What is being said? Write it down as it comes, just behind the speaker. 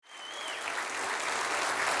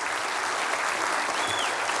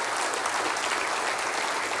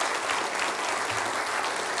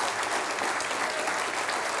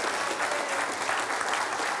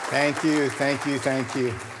Thank you, thank you, thank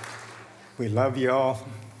you. We love you all.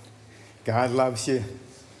 God loves you.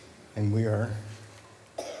 And we are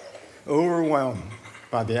overwhelmed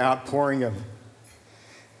by the outpouring of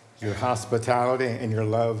your hospitality and your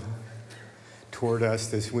love toward us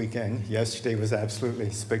this weekend. Yesterday was absolutely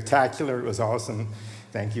spectacular. It was awesome.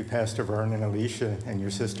 Thank you, Pastor Vern and Alicia and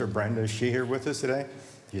your sister Brenda. Is she here with us today?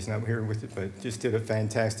 She's not here with it, but just did a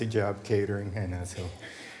fantastic job catering. And so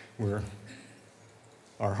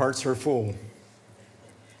our hearts are full.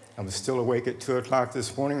 I was still awake at 2 o'clock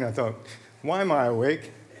this morning, and I thought, why am I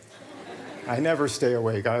awake? I never stay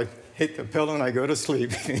awake. I hit the pillow and I go to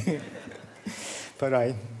sleep. But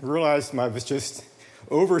I realized I was just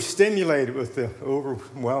overstimulated with the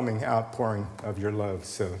overwhelming outpouring of your love.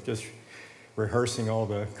 So just rehearsing all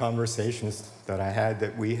the conversations that I had,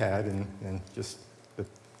 that we had, and just the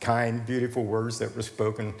kind, beautiful words that were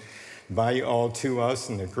spoken by you all to us,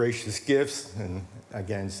 and the gracious gifts. And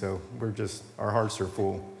again, so our hearts are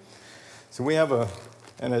full. So we have a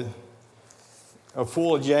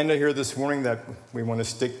full agenda here this morning that we want to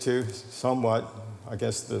stick to somewhat. I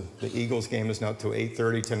guess the Eagles game is not till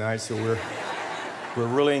 8:30 tonight, so we're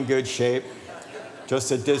really in good shape.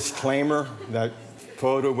 Just a disclaimer, that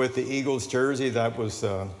photo with the Eagles jersey, that was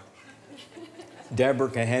Deborah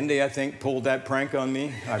Kahende, I think, pulled that prank on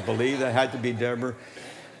me. I believe that had to be Deborah.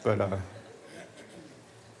 But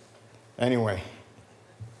anyway,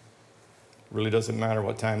 really doesn't matter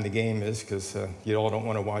what time the game is, because you all don't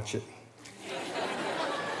want to watch it.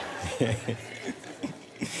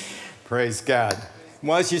 Praise God.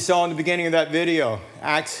 Well, as you saw in the beginning of that video,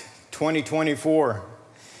 Acts 20:24.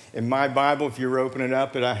 In my Bible, if you're opening it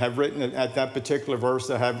up, and I have written it at that particular verse,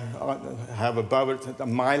 I have above it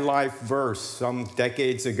my life verse. Some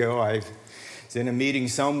decades ago, I was in a meeting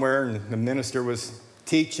somewhere, and the minister was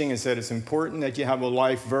teaching and said it's important that you have a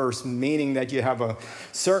life verse, meaning that you have a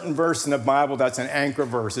certain verse in the Bible that's an anchor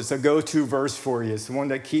verse. It's a go-to verse for you. It's the one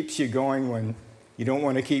that keeps you going when you don't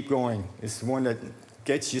want to keep going. It's the one that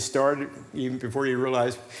gets you started even before you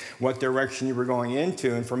realize what direction you were going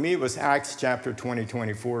into. And for me, it was Acts chapter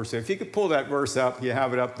 20:24. So if you could pull that verse up, you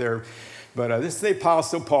have it up there. But this is the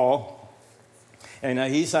Apostle Paul, and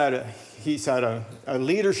he's at a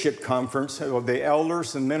leadership conference of the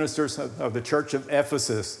elders and ministers of the church of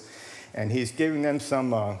Ephesus. And he's giving them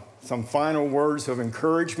some final words of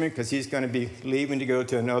encouragement, because he's going to be leaving to go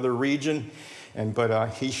to another region.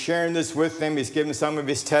 But he's sharing this with them. He's giving some of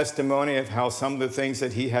his testimony of how some of the things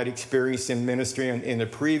that he had experienced in ministry in the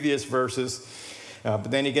previous verses.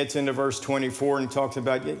 But then he gets into verse 24 and talks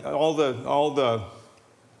about all the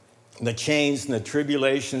chains and the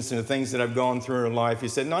tribulations and the things that I've gone through in life. He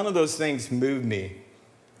said, none of those things move me,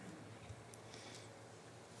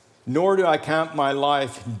 nor do I count my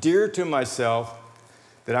life dear to myself,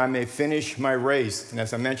 that I may finish my race. And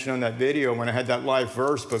as I mentioned on that video, when I had that life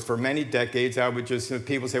verse, but for many decades, I would just, if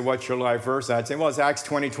people say, what's your life verse? I'd say, well, it's Acts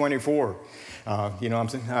 20:24.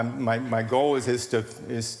 My goal is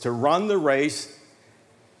to run the race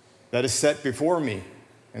that is set before me.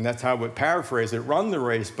 And that's how I would paraphrase it, run the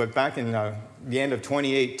race. But back in the end of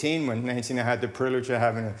 2018, when Nancy and I had the privilege of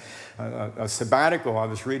having a sabbatical, I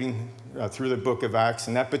was reading through the book of Acts.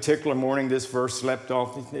 And that particular morning, this verse slept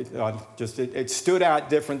off. It stood out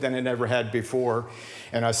different than it ever had before.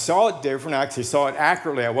 And I saw it different. I actually saw it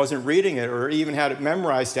accurately. I wasn't reading it or even had it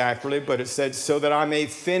memorized accurately, but it said, so that I may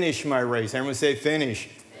finish my race. Everyone say finish.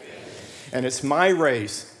 And it's my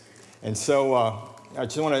race. And so I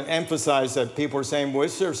just want to emphasize that people are saying, well,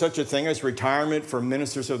 is there such a thing as retirement for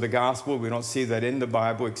ministers of the gospel? We don't see that in the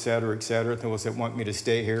Bible, et cetera, et cetera. Those that want me to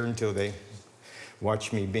stay here until they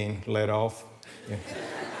watch me being let off. Yeah.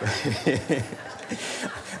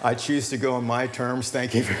 I choose to go on my terms.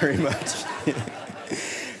 Thank you very much.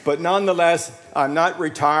 But nonetheless, I'm not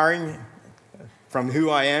retiring from who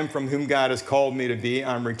I am, from whom God has called me to be.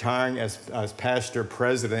 I'm retiring as pastor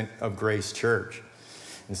president of Grace Church.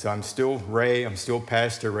 And so I'm still Ray, I'm still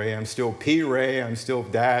Pastor Ray, I'm still P. Ray, I'm still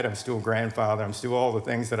dad, I'm still grandfather, I'm still all the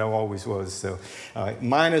things that I always was. So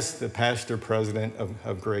minus the pastor president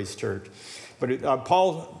of Grace Church. But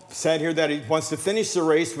Paul said here that he wants to finish the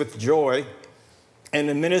race with joy and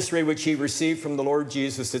the ministry which he received from the Lord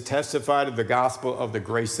Jesus to testify to the gospel of the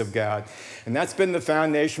grace of God. And that's been the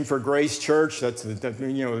foundation for Grace Church. We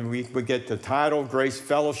get the title Grace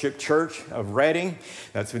Fellowship Church of Redding.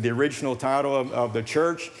 That's the original title of the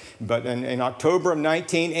church. But in October of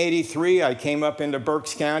 1983, I came up into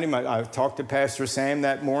Berks County. I talked to Pastor Sam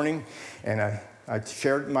that morning, and I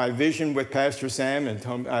shared my vision with Pastor Sam and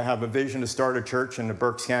told him I have a vision to start a church in the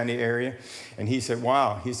Berks County area. And he said,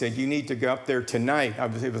 wow. He said, you need to go up there tonight.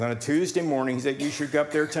 It was on a Tuesday morning. He said, you should go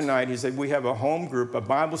up there tonight. He said, we have a home group, a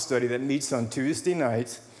Bible study that meets on Tuesday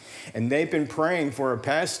nights. And they've been praying for a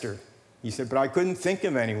pastor. He said, but I couldn't think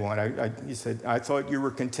of anyone. He said, I thought you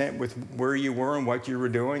were content with where you were and what you were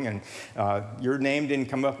doing, and your name didn't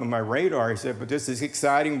come up on my radar. He said, but this is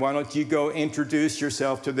exciting. Why don't you go introduce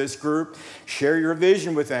yourself to this group, share your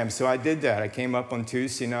vision with them? So I did that. I came up on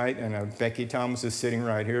Tuesday night, and Becky Thomas is sitting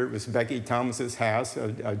right here. It was Becky Thomas's house,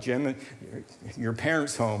 Jim, your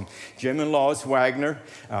parents' home. Jim and Lois Wagner.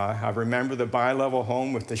 I remember the bi-level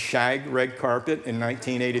home with the shag red carpet in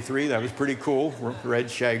 1983. That was pretty cool,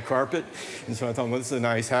 red shag carpet. And so I thought, well, this is a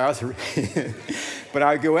nice house. But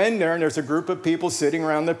I go in there, and there's a group of people sitting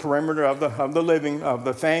around the perimeter of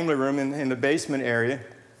the family room in the basement area.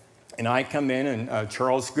 And I come in, and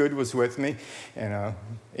Charles Good was with me, and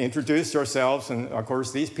introduced ourselves. And of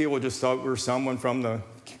course, these people just thought we were someone from the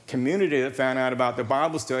community that found out about the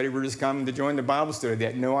Bible study. We're just coming to join the Bible study. They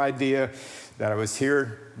had no idea that I was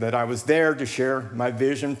here, that I was there to share my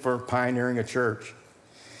vision for pioneering a church.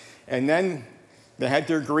 And then they had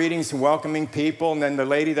their greetings and welcoming people, and then the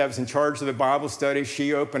lady that was in charge of the Bible study,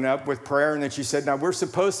 she opened up with prayer, and then she said, now we're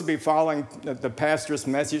supposed to be following the pastor's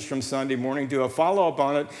message from Sunday morning, do a follow-up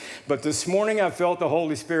on it, but this morning I felt the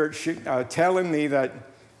Holy Spirit telling me that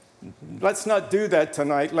let's not do that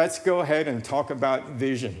tonight, let's go ahead and talk about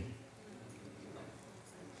vision.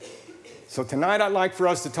 So tonight I'd like for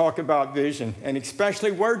us to talk about vision, and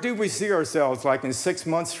especially where do we see ourselves like in 6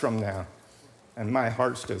 months from now? And my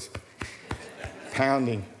heart's just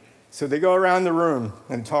pounding. So they go around the room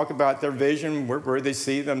and talk about their vision, where they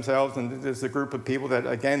see themselves. And there's a group of people that,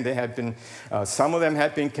 again, they had been, some of them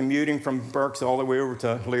had been commuting from Berks all the way over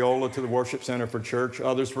to Leola to the Worship Center for church.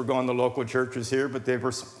 Others were going to local churches here, but they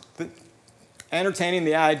were entertaining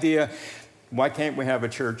the idea, why can't we have a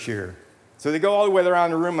church here? So they go all the way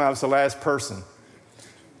around the room. I was the last person.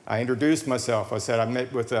 I introduced myself. I said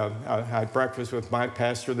I had breakfast with my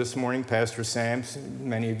pastor this morning, Pastor Sam.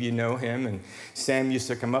 Many of you know him. And Sam used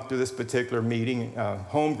to come up to this particular meeting,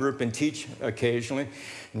 home group, and teach occasionally.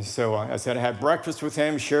 And so I said I had breakfast with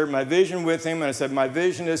him, shared my vision with him. And I said my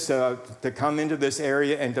vision is to come into this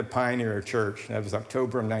area and to pioneer a church. That was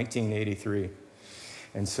October of 1983.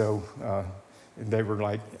 And so they were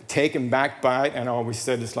like taken back by it, and I always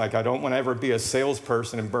said it's like I don't want to ever be a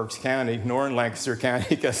salesperson in Berks County nor in Lancaster County,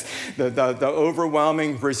 because the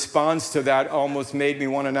overwhelming response to that almost made me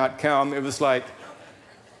want to not come. It was like,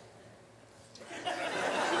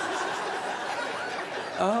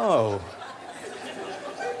 oh.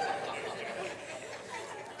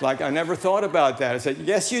 Like I never thought about that. I said,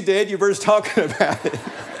 yes, you did. You were just talking about it.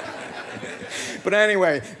 But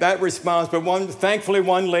anyway, that response, but thankfully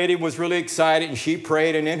one lady was really excited, and she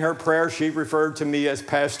prayed, and in her prayer, she referred to me as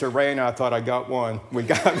Pastor Ray, and I thought, I got one. We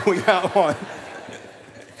got one.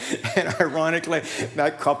 And ironically,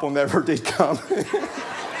 that couple never did come.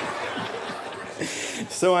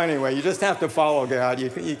 So anyway, you just have to follow God.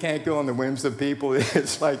 You can't go on the whims of people.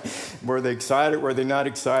 It's like, were they excited? Were they not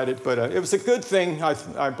excited? But it was a good thing.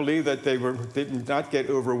 I believe that they did not get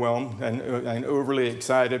overwhelmed and overly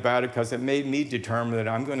excited about it, because it made me determine that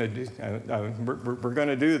I'm going to do. We're going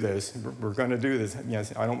to do this. We're going to do this.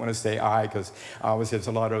 Yes, I don't want to say I, because obviously there's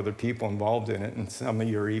a lot of other people involved in it, and some of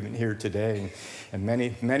you are even here today, and many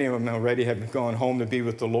of them already have gone home to be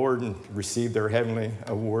with the Lord and received their heavenly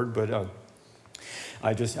award. But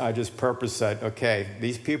I just purposed that, okay,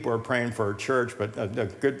 these people are praying for a church, but a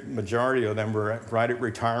good majority of them were right at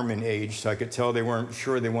retirement age, so I could tell they weren't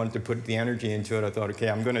sure they wanted to put the energy into it. I thought, okay,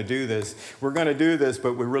 I'm going to do this. We're going to do this,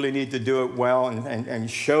 but we really need to do it well and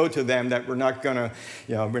show to them that we're not going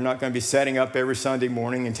to be setting up every Sunday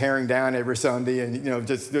morning and tearing down every Sunday, and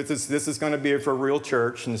just this is going to be for a real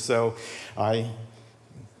church. And so I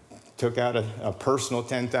took out a personal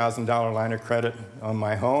 $10,000 line of credit on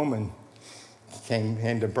my home and came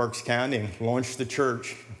into Berks County and launched the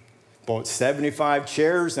church. Bought 75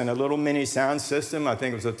 chairs and a little mini sound system. I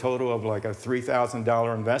think it was a total of like a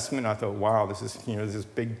 $3,000 investment. I thought, wow, this is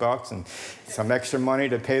big bucks, and some extra money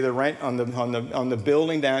to pay the rent on the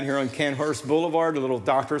building down here on Kenhurst Boulevard, a little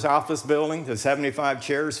doctor's office building. The 75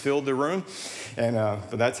 chairs filled the room, and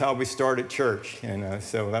but that's how we started church. And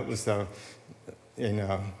so that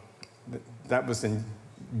was in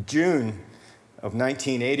June of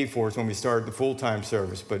 1984 is when we started the full-time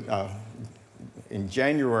service. But in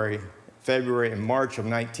January, February, and March of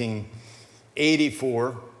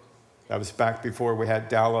 1984, that was back before we had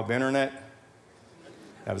dial-up internet,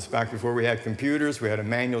 That was back before we had computers. We had a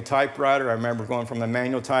manual typewriter. I remember going from a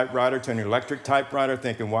manual typewriter to an electric typewriter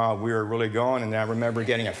thinking, wow, we are really going. And then I remember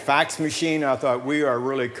getting a fax machine. I thought, we are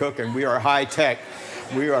really cooking. We are high tech.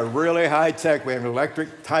 We are really high tech. We have an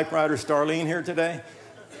electric typewriter. Starlene here today?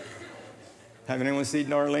 Have anyone seen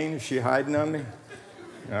Darlene? Is she hiding on me?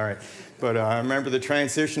 All right. But I remember the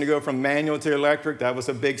transition to go from manual to electric. That was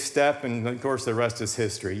a big step. And, of course, the rest is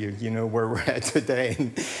history. You know where we're at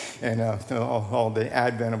today. And all the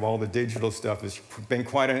advent of all the digital stuff has been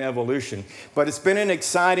quite an evolution. But it's been an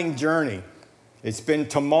exciting journey. It's been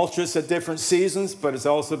tumultuous at different seasons, but it's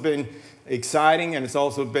also been exciting, and it's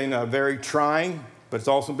also been very trying, but it's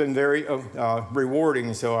also been very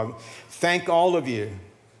rewarding. So I thank all of you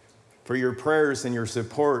for your prayers and your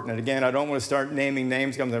support. And again, I don't want to start naming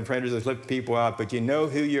names because I'm afraid to just lift people out, but you know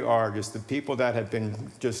who you are, just the people that have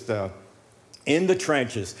been just in the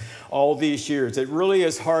trenches all these years. It really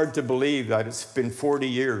is hard to believe that it's been 40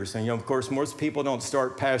 years. And, of course, most people don't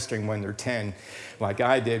start pastoring when they're 10 like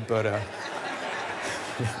I did, but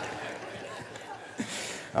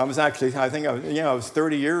I was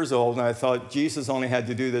 30 years old, and I thought Jesus only had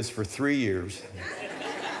to do this for 3 years.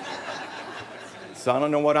 So I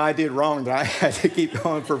don't know what I did wrong that I had to keep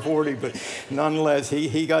going for 40, but nonetheless,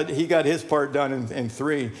 he got his part done in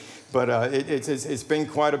 3. But it's been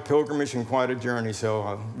quite a pilgrimage and quite a journey,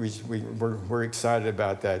 so we're excited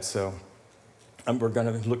about that. So we're going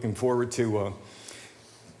to be looking forward to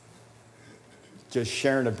just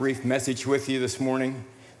sharing a brief message with you this morning.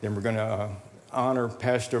 Then we're going to honor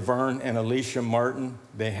Pastor Vern and Alicia Martin.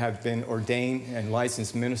 They have been ordained and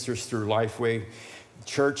licensed ministers through Lifeway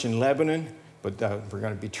Church in Lebanon. But we're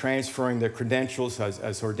going to be transferring their credentials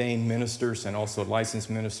as ordained ministers and also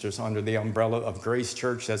licensed ministers under the umbrella of Grace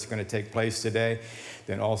Church. That's going to take place today.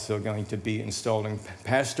 Then also going to be installing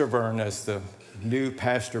Pastor Vern as the new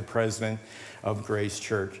pastor president of Grace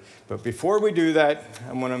Church. But before we do that,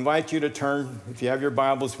 I'm going to invite you to turn, if you have your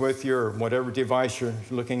Bibles with you or whatever device you're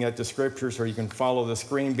looking at the scriptures, or you can follow the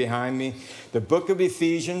screen behind me, the book of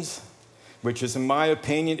Ephesians, which is, in my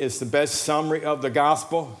opinion, is the best summary of the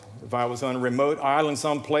gospel. If I was on a remote island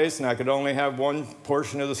someplace and I could only have one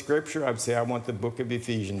portion of the scripture, I'd say I want the book of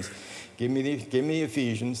Ephesians. Give me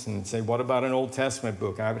Ephesians, and say, what about an Old Testament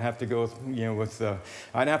book? I would have to go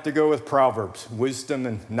I'd have to go with Proverbs, wisdom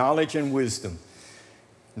and knowledge and wisdom.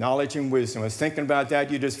 Knowledge and wisdom. I was thinking about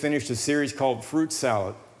that. You just finished a series called Fruit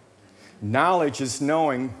Salad. Knowledge is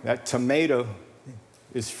knowing that tomato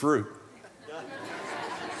is fruit.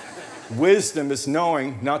 Wisdom is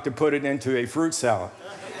knowing not to put it into a fruit salad.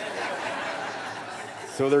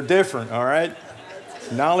 So they're different, all right?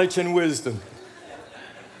 Knowledge and wisdom.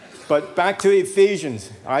 But back to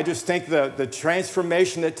Ephesians. I just think the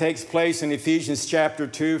transformation that takes place in Ephesians chapter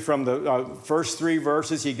 2 from the first 3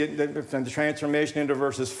 verses, you get from the transformation into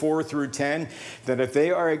verses 4 through 10, that if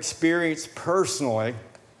they are experienced personally,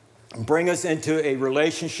 bring us into a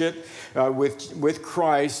relationship with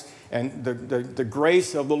Christ, and the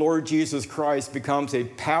grace of the Lord Jesus Christ becomes a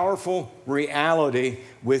powerful reality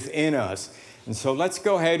within us. And so let's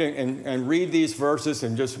go ahead and read these verses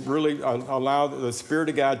and just really allow the Spirit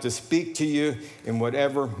of God to speak to you in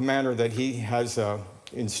whatever manner that He has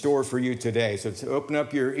in store for you today. So to open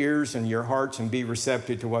up your ears and your hearts and be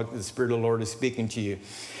receptive to what the Spirit of the Lord is speaking to you.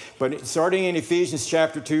 But starting in Ephesians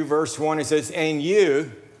chapter 2, verse 1, it says, and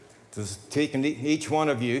you, taking each one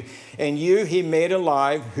of you, and you he made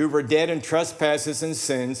alive who were dead in trespasses and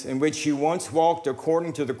sins, in which you once walked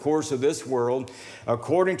according to the course of this world,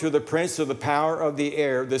 according to the prince of the power of the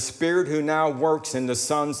air, the spirit who now works in the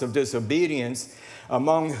sons of disobedience,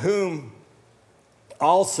 among whom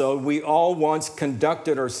also we all once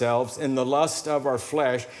conducted ourselves in the lust of our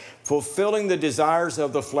flesh, fulfilling the desires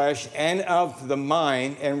of the flesh and of the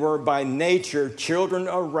mind, and were by nature children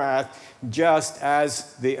of wrath, just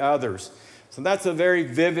as the others. So that's a very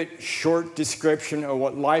vivid, short description of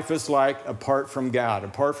what life is like apart from God,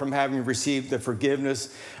 apart from having received the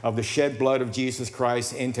forgiveness of the shed blood of Jesus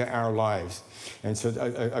Christ into our lives. And so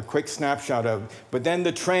a quick snapshot of it. But then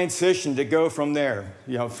the transition to go from there,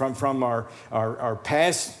 from our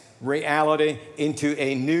past reality into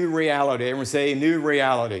a new reality. Everyone say a new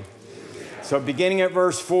reality. So beginning at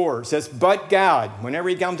verse 4, it says, but God. Whenever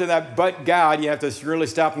you come to that but God, you have to really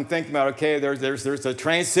stop and think about, okay, there's a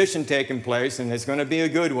transition taking place, and it's going to be a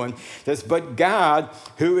good one. It says, but God,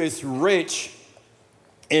 who is rich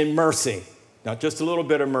in mercy. Not just a little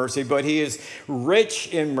bit of mercy, but He is rich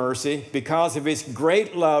in mercy because of His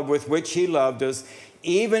great love with which He loved us,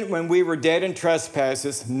 even when we were dead in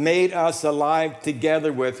trespasses, made us alive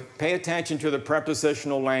together with. Pay attention to the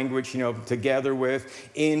prepositional language, together with,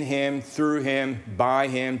 in him, through him, by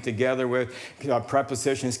him, together with.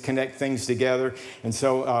 Prepositions connect things together. And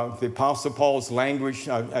so the Apostle Paul's language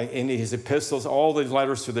in his epistles, all the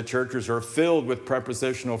letters to the churches are filled with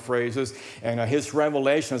prepositional phrases. And his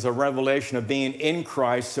revelation is a revelation of being in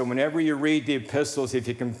Christ. So whenever you read the epistles, if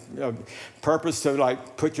you can purpose to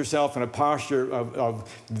put yourself in a posture of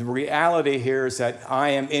the reality here is that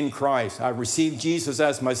I am in Christ. I received Jesus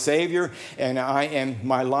as my Savior, and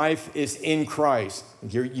my life is in Christ.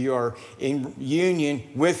 You are in union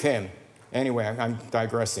with him. Anyway, I'm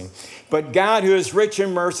digressing. But God, who is rich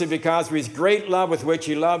in mercy, because of his great love with which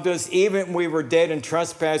he loved us, even when we were dead in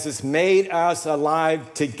trespasses, made us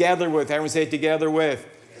alive together with. Everyone say together with.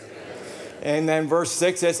 And then verse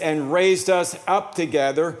 6 says, and raised us up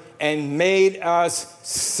together and made us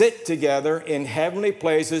sit together in heavenly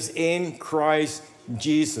places in Christ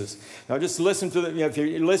Jesus. Now just listen to if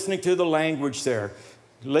you're listening to the language there,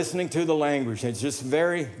 it's just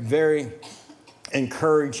very, very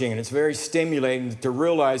encouraging, and it's very stimulating to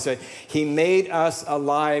realize that he made us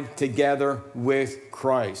alive together with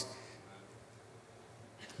Christ.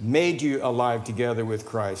 Made you alive together with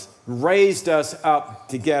Christ. Raised us up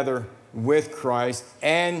together with Christ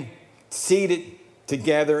and seated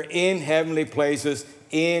together in heavenly places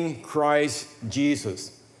in Christ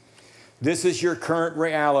Jesus. This is your current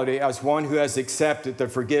reality as one who has accepted the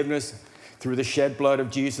forgiveness through the shed blood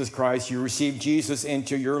of Jesus Christ. You received Jesus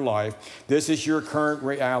into your life. This is your current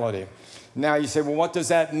reality. Now you say, well, what does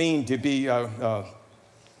that mean to be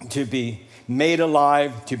made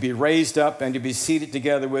alive, to be raised up, and to be seated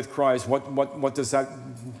together with Christ?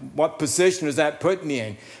 What position does that put me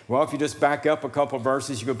in? Well, if you just back up a couple of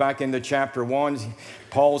verses, you go back into chapter 1.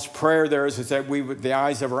 Paul's prayer there is that the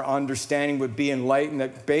eyes of our understanding would be enlightened.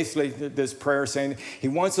 That basically this prayer is saying he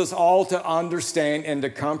wants us all to understand and to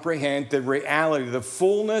comprehend the reality, the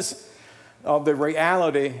fullness of the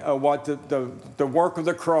reality of what the work of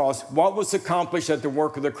the cross, what was accomplished at the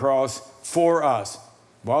work of the cross for us.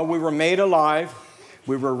 Well, we were made alive,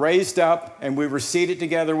 we were raised up, and we were seated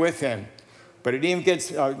together with him. But it even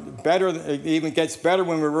gets better. It even gets better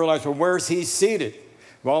when we realize, well, where's he seated?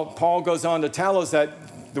 Well, Paul goes on to tell us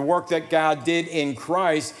that the work that God did in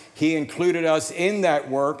Christ, he included us in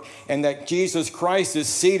that work, and that Jesus Christ is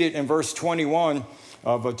seated in verse 21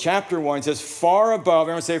 of chapter 1. It says, far above,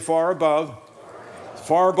 everyone say far above.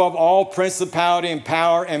 Far above all principality and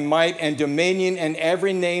power and might and dominion and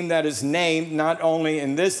every name that is named, not only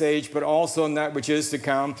in this age, but also in that which is to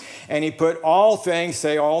come. And he put all things,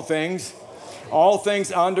 say all things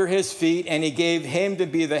under his feet, and he gave him to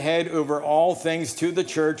be the head over all things to the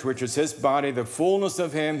church, which is his body, the fullness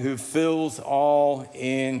of him who fills all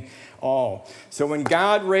in all. So when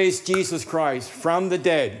God raised Jesus Christ from the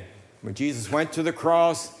dead, when Jesus went to the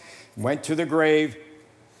cross, went to the grave,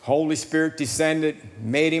 Holy Spirit descended,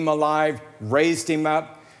 made him alive, raised him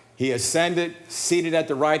up. He ascended, seated at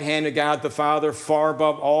the right hand of God the Father, far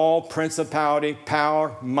above all principality,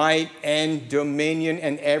 power, might, and dominion,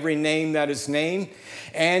 and every name that is named.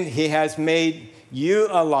 And he has made you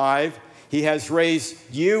alive. He has raised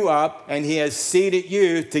you up, and he has seated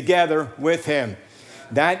you together with him.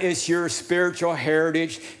 That is your spiritual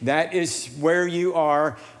heritage. That is where you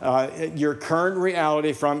are, your current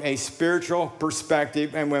reality from a spiritual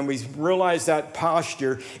perspective. And when we realize that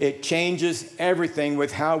posture, it changes everything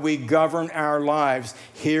with how we govern our lives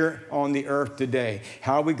here on the earth today.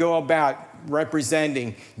 How we go about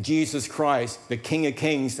representing Jesus Christ, the King of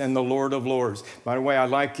Kings and the Lord of Lords. By the way, I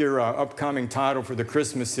like your upcoming title for the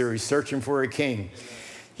Christmas series, Searching for a King.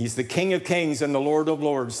 He's the King of Kings and the Lord of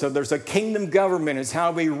Lords. So there's a kingdom government. It's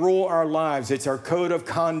how we rule our lives. It's our code of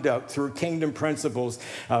conduct through kingdom principles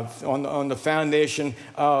on the foundation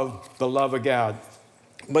of the love of God.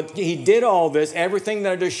 But he did all this, everything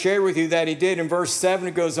that I just shared with you that he did. In verse 7,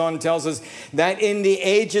 it goes on and tells us that in the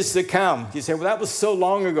ages to come. You say, well, that was so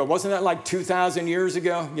long ago. Wasn't that like 2,000 years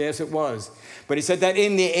ago? Yes, it was. But he said that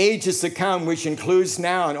in the ages to come, which includes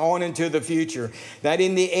now and on into the future, that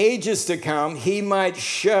in the ages to come, he might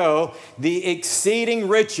show the exceeding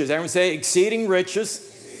riches. Everyone say exceeding riches.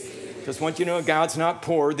 Just want you to know God's not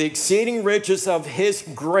poor. The exceeding riches of his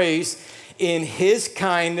grace in his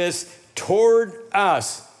kindness toward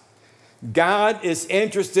us. God is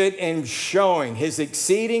interested in showing his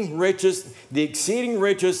exceeding riches, the exceeding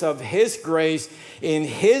riches of his grace in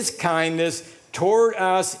his kindness toward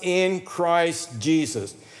us in Christ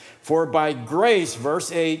Jesus. For by grace, verse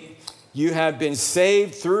 8, you have been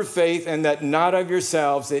saved through faith, and that not of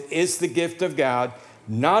yourselves. It is the gift of God,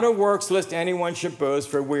 not of works, lest anyone should boast,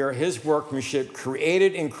 for we are his workmanship,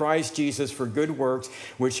 created in Christ Jesus for good works,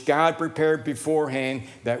 which God prepared beforehand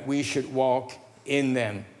that we should walk in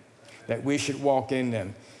them. That we should walk in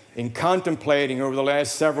them. In contemplating over the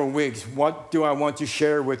last several weeks, what do I want to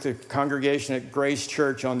share with the congregation at Grace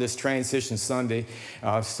Church on this Transition Sunday?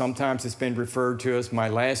 Sometimes it's been referred to as my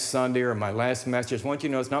last Sunday or my last message. I want you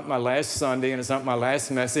to know it's not my last Sunday and it's not my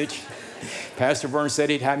last message. Pastor Vern said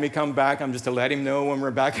he'd have me come back. I'm just to let him know when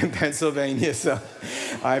we're back in Pennsylvania. So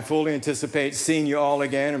I fully anticipate seeing you all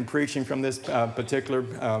again and preaching from this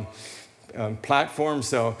particular platform.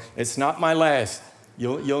 So it's not my last.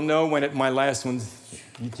 You'll know when my last one's.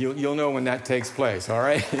 You'll know when that takes place, all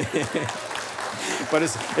right? But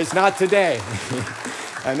it's not today.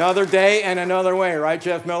 Another day and another way, right,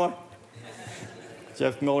 Jeff Miller?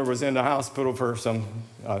 Jeff Miller was in the hospital for some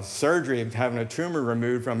surgery, having a tumor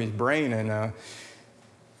removed from his brain, and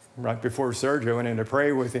right before surgery, I went in to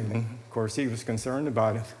pray with him, and of course, he was concerned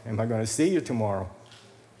about it. Am I going to see you tomorrow?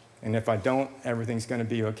 And if I don't, everything's going to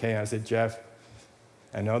be okay. I said, Jeff,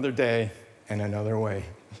 another day and another way.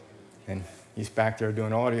 And he's back there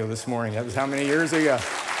doing audio this morning. That was how many years ago?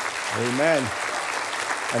 Amen.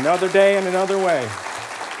 Another day and another way.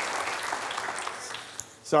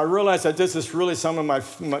 So I realized that this is really some of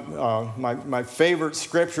my favorite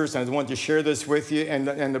scriptures, and I want to share this with you.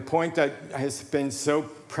 And the point that has been so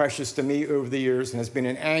precious to me over the years and has been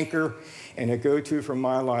an anchor and a go-to for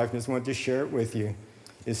my life, and I just want to share it with you,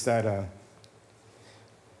 is that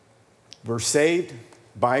we're saved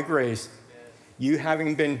by grace, you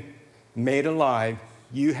having been made alive,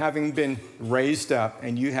 you having been raised up,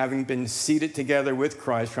 and you having been seated together with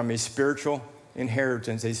Christ from a spiritual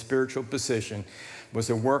inheritance, a spiritual position, was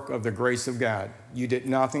a work of the grace of God. You did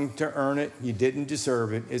nothing to earn it. You didn't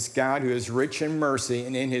deserve it. It's God who is rich in mercy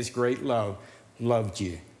and in his great love loved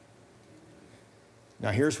you.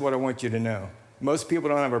 Now, here's what I want you to know. Most people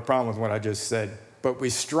don't have a problem with what I just said, but we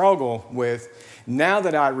struggle with, now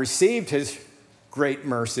that I received his great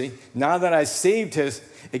mercy, now that I received his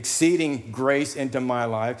exceeding grace into my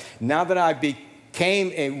life, now that I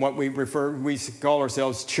became what we call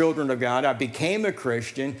ourselves children of God, I became a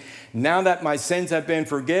Christian, now that my sins have been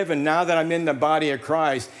forgiven, now that I'm in the body of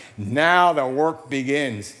Christ, now the work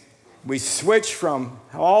begins. We switch from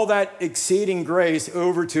all that exceeding grace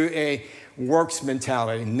over to a works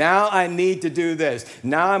mentality. Now I need to do this.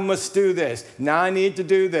 Now I must do this. Now I need to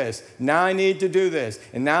do this. Now I need to do this.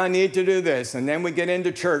 And now I need to do this. And then we get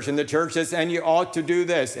into church, and the church says, and you ought to do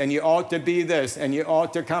this, and you ought to be this, and you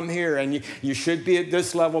ought to come here, and you should be at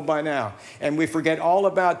this level by now. And we forget all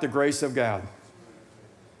about the grace of God.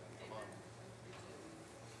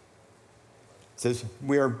 It says,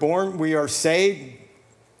 we are saved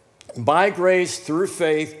by grace through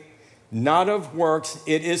faith, not of works.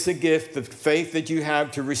 It is a gift. The faith that you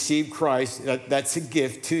have to receive Christ, that's a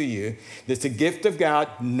gift to you. It's a gift of God,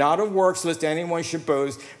 not of works, lest anyone should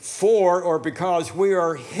boast. For or because we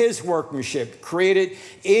are his workmanship, created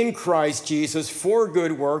in Christ Jesus for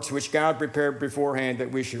good works, which God prepared beforehand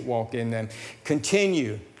that we should walk in them.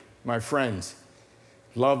 Continue, my friends,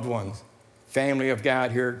 loved ones, family of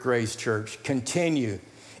God here at Grace Church. Continue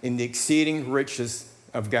in the exceeding riches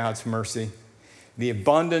of God's mercy. The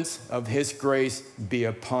abundance of his grace be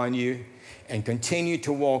upon you, and continue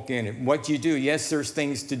to walk in it. What you do, yes, there's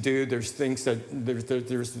things to do. There's things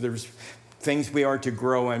there's things we are to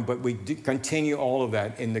grow in, but we do continue all of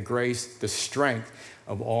that in the grace, the strength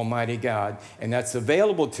of Almighty God. And that's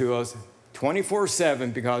available to us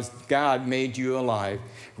 24/7 because God made you alive,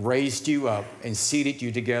 raised you up, and seated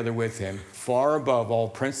you together with him, far above all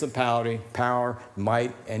principality, power,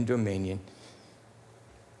 might, and dominion.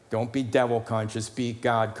 Don't be devil conscious, be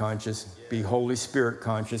God conscious, be Holy Spirit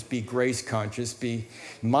conscious, be grace conscious, be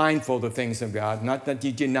mindful of the things of God. Not that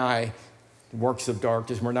you deny the works of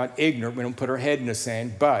darkness. We're not ignorant. We don't put our head in the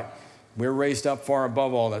sand, but we're raised up far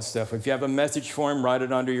above all that stuff. If you have a message for him, write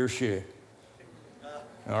it under your shoe.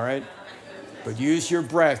 All right? But use your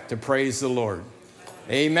breath to praise the Lord.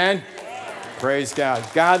 Amen? Praise God.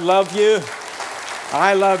 God love you.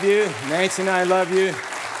 I love you. Nancy and I love you.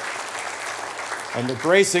 And the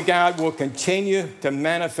grace of God will continue to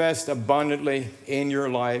manifest abundantly in your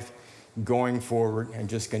life going forward. And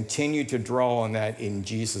just continue to draw on that in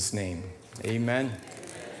Jesus' name. Amen.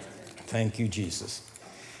 Thank you, Jesus.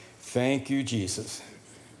 Thank you, Jesus.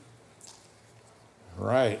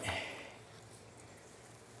 Right.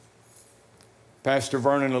 Pastor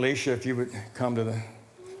Vernon and Alicia, if you would come to the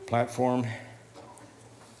platform.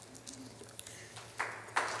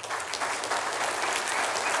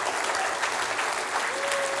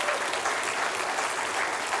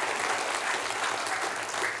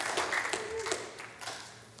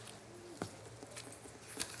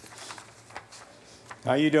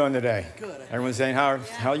 How you doing today? Good. Everyone's saying,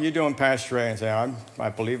 how you doing, Pastor Ray? And say, I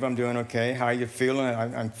believe I'm doing okay. How you feeling?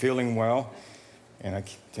 I'm feeling well. And I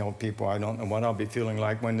tell people I don't know what I'll be feeling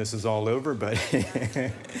like when this is all over, but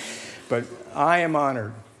but I am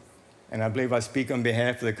honored, and I believe I speak on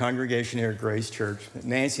behalf of the congregation here at Grace Church.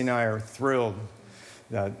 Nancy and I are thrilled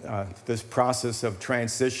that this process of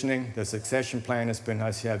transitioning, the succession plan has been,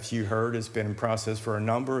 as you heard, has been in process for a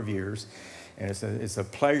number of years. And it's a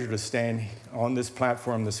pleasure to stand on this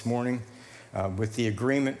platform this morning with the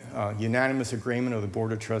agreement, unanimous agreement of the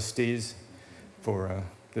Board of Trustees for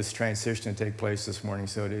this transition to take place this morning.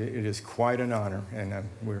 So it is quite an honor, and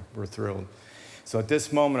we're thrilled. So at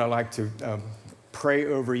this moment, I'd like to pray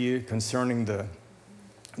over you concerning the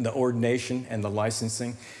ordination and the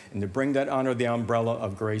licensing, and to bring that under the umbrella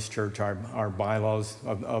of Grace Church. Our bylaws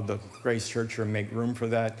of the Grace Church are make room for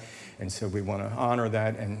that, and so we want to honor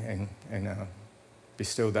that and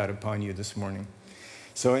bestow that upon you this morning.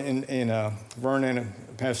 So in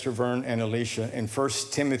Pastor Vern and Alicia, in 1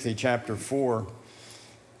 Timothy chapter 4,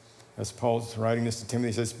 as Paul's writing this to Timothy,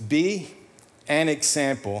 he says, be an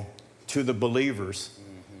example to the believers.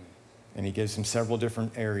 And he gives them several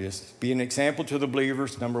different areas. Be an example to the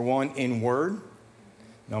believers, number 1, in word.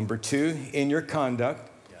 Number 2, in your conduct.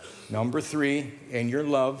 Number 3, in your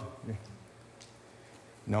love.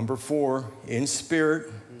 Number 4, in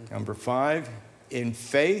spirit. Number 5, in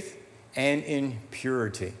faith and in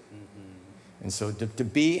purity. And so to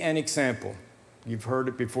be an example. You've heard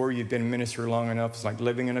it before. You've been in ministry long enough. It's like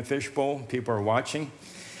living in a fishbowl. People are watching.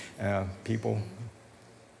 People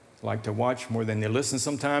like to watch more than they listen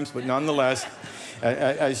sometimes, but nonetheless,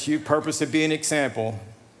 as you purpose to be an example,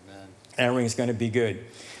 everything's going to be good.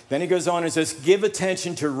 Then he goes on and says, give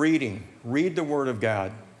attention to reading. Read the Word of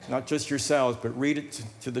God, not just yourselves, but read it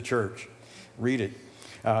to the church. Read it.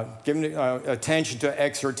 Give attention to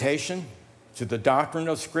exhortation, to the doctrine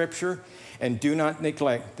of Scripture, and do not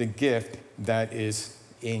neglect the gift that is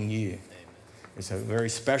in you. It's a very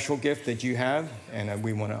special gift that you have, and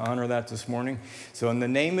we want to honor that this morning. So in the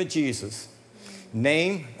name of Jesus,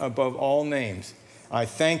 name above all names, I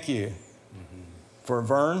thank you for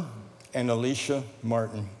Vern and Alicia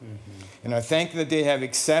Martin. And I thank you that they have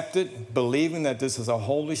accepted, believing that this is a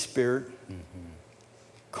Holy Spirit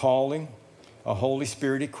calling, a Holy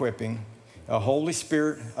Spirit equipping, a Holy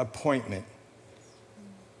Spirit appointment,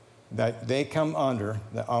 that they come under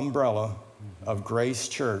the umbrella of Grace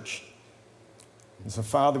Church. And so,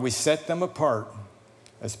 Father, we set them apart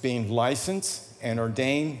as being licensed and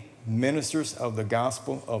ordained ministers of the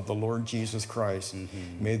gospel of the Lord Jesus Christ.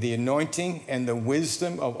 May the anointing and the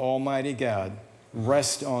wisdom of Almighty God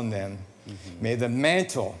rest on them. May the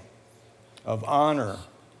mantle of honor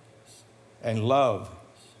and love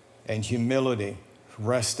and humility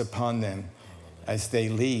rest upon them as they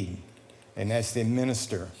lead and as they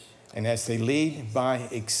minister and as they lead by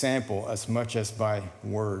example as much as by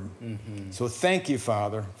word. So thank you,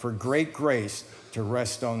 Father, for great grace to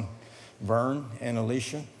rest on Vern and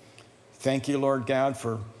Alicia. Thank you, Lord God,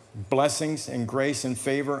 for blessings and grace and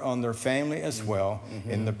favor on their family as well,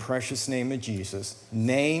 in the precious name of Jesus.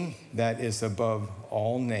 Name that is above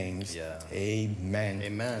all names. Amen.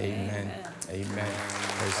 Amen. Amen. Amen.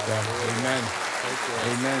 Praise God. Amen.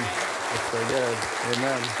 Amen. That's so good.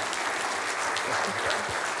 Amen.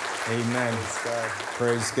 Amen.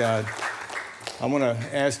 Praise God. I want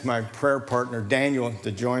to ask my prayer partner, Daniel,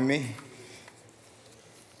 to join me.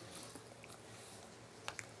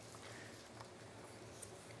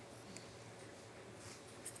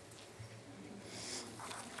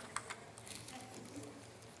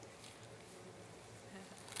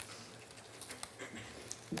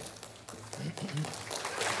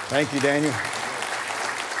 Thank you, Daniel.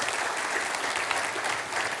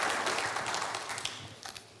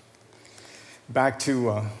 Back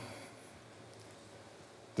to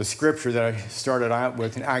the scripture that I started out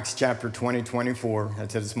with in Acts chapter 20, 24. I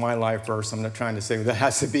said it's my life verse. I'm not trying to say that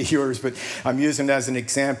has to be yours, but I'm using it as an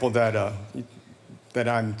example that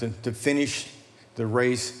I'm to finish the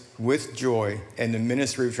race with joy and the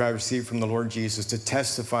ministry which I received from the Lord Jesus to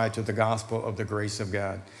testify to the gospel of the grace of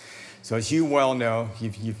God. So as you well know,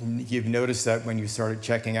 you've noticed that when you started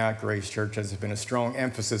checking out Grace Church, there's been a strong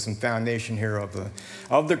emphasis and foundation here of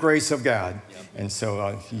the grace of God. Yep. And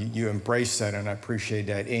so you embrace that, and I appreciate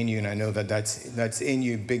that in you, and I know that that's in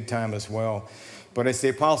you big time as well. But as the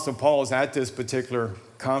Apostle Paul is at this particular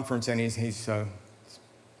conference, and he's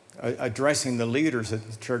addressing the leaders at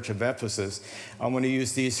the Church of Ephesus, I want to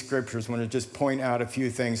use these scriptures. I want to just point out a few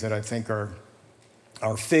things that I think are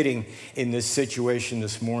fitting in this situation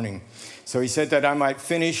this morning. So he said that I might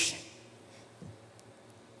finish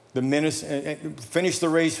finish the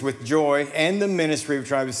race with joy and the ministry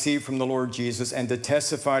which I received from the Lord Jesus, and to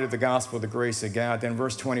testify to the gospel of the grace of God. Then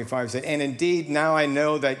verse 25 says, and indeed now I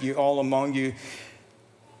know that you all among you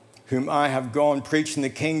whom I have gone preaching the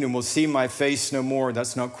kingdom will see my face no more.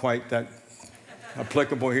 That's not quite that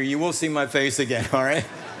applicable here. You will see my face again, all right?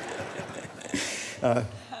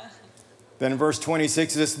 Then in verse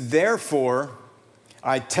 26 it says, therefore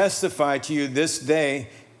I testify to you this day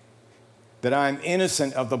that I am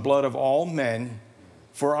innocent of the blood of all men,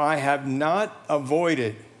 for I have not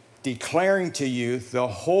avoided declaring to you the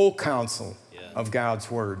whole counsel of God's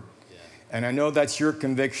word. Yeah. And I know that's your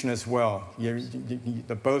conviction as well.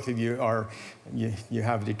 Both of you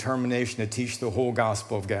have a determination to teach the whole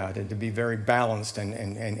gospel of God and to be very balanced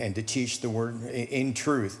and to teach the word in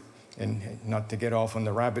truth and not to get off on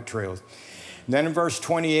the rabbit trails. And then in verse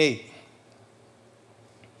 28, it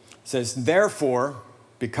says, therefore,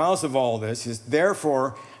 because of all this, is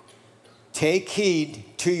therefore take heed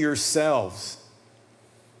to yourselves.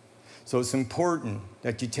 So it's important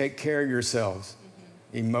that you take care of yourselves,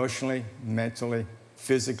 emotionally, mentally,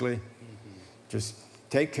 physically. Just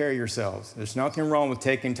take care of yourselves. There's nothing wrong with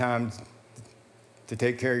taking time to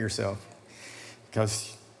take care of yourself,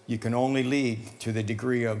 because you can only lead to the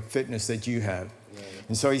degree of fitness that you have.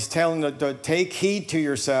 And so he's telling them to take heed to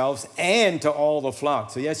yourselves and to all the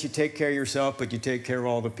flock. So yes, you take care of yourself, but you take care of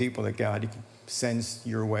all the people that God sends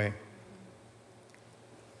your way.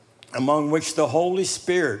 Among which the Holy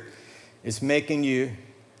Spirit has made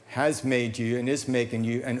you and is making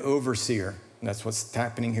you an overseer. And that's what's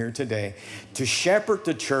happening here today. To shepherd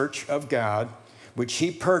the church of God, which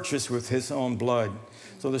he purchased with his own blood.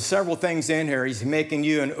 So there's several things in here. He's making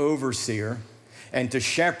you an overseer. And to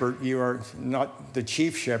shepherd, you are not the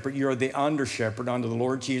chief shepherd, you are the under shepherd under the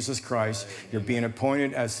Lord Jesus Christ. You're being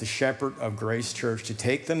appointed as the shepherd of Grace Church to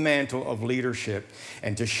take the mantle of leadership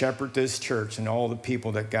and to shepherd this church and all the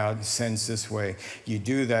people that God sends this way. You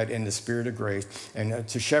do that in the Spirit of grace. And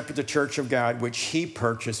to shepherd the church of God, which he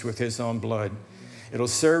purchased with his own blood. It'll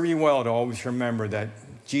serve you well to always remember that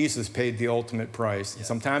Jesus paid the ultimate price. Yeah.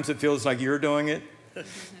 Sometimes it feels like you're doing it.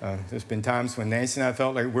 There's been times when Nancy and I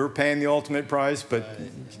felt like we're paying the ultimate price, but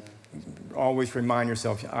always remind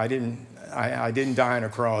yourself, I didn't die on a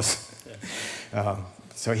cross.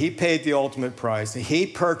 So he paid the ultimate price. He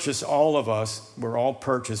purchased all of us. We're all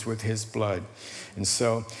purchased with his blood. And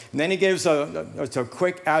then he gives a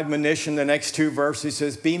quick admonition. The next two verses, he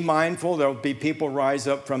says, be mindful. There'll be people rise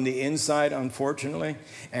up from the inside, unfortunately.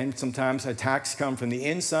 And sometimes attacks come from the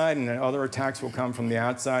inside, and then other attacks will come from the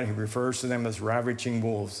outside. He refers to them as ravaging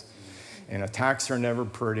wolves. And attacks are never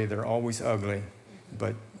pretty. They're always ugly.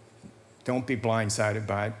 But don't be blindsided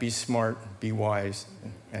by it. Be smart. Be wise.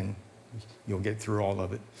 And you'll get through all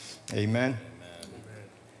of it. Amen? Amen.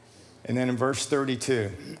 And then in verse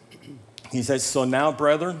 32, he says, so now,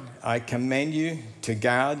 brethren, I commend you to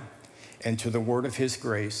God and to the word of his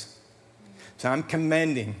grace. So I'm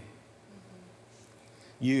commending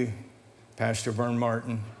you, Pastor Vern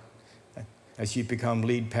Martin, as you become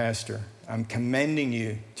lead pastor. I'm commending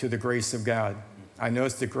you to the grace of God. I know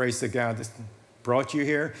it's the grace of God that's brought you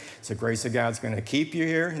here. It's the grace of God's going to keep you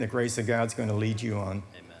here, and the grace of God's going to lead you on.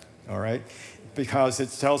 Amen. All right? Because it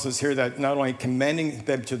tells us here that not only commending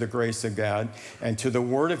them to the grace of God and to the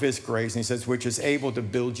word of his grace, and he says, which is able to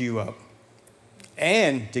build you up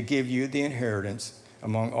and to give you the inheritance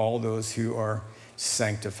among all those who are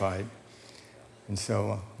sanctified. And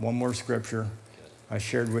so one more scripture. I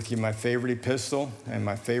shared with you my favorite epistle, and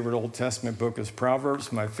my favorite Old Testament book is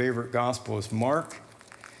Proverbs. My favorite gospel is Mark.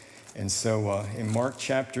 And so in Mark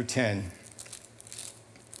chapter 10,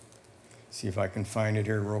 see if I can find it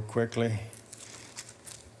here real quickly.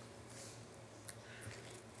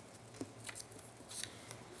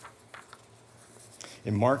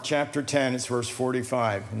 In Mark chapter 10, it's verse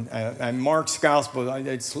 45. And Mark's gospel,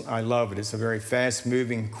 I love it. It's a very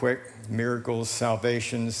fast-moving, quick, miracles,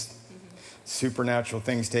 salvations, supernatural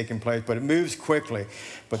things taking place, but it moves quickly.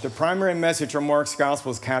 But the primary message of Mark's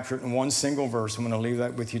gospel is captured in one single verse. I'm going to leave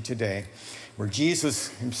that with you today, where Jesus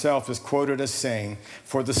himself is quoted as saying,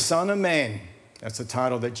 for the Son of Man, that's the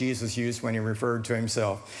title that Jesus used when he referred to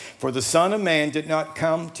himself, for the Son of Man did not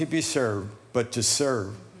come to be served, but to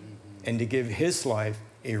serve, and to give his life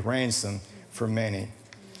a ransom for many.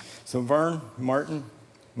 So Vern, Martin,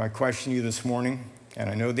 my question to you this morning, and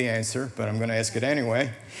I know the answer, but I'm going to ask it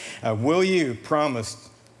anyway. Will you promise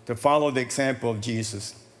to follow the example of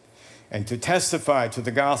Jesus and to testify to the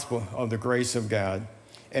gospel of the grace of God?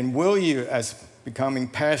 And will you, as becoming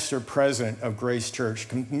pastor president of Grace Church,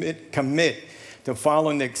 commit to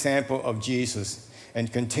following the example of Jesus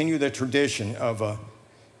and continue the tradition of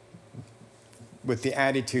with the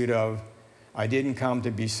attitude of, I didn't come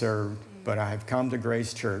to be served, but I have come to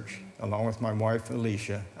Grace Church, along with my wife,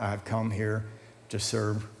 Alicia. I have come here to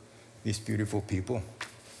serve these beautiful people.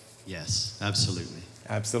 Yes, absolutely.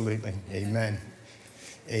 Absolutely. Amen.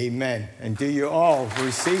 Amen. And do you all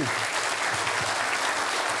receive?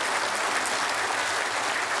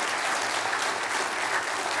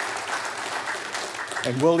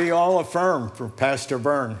 And will you all affirm for Pastor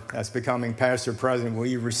Vern as becoming pastor president? Will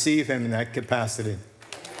you receive him in that capacity?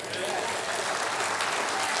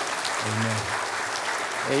 Amen.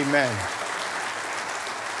 Amen.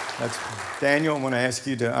 That's Daniel. I want to ask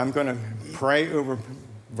you to, I'm going to pray over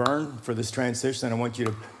Vern for this transition, and I want you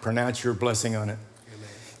to pronounce your blessing on it. Amen.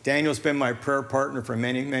 Daniel's been my prayer partner for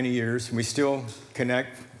many, many years. We still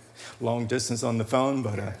connect long distance on the phone,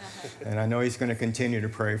 but and I know he's going to continue to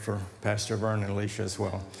pray for Pastor Vern and Alicia as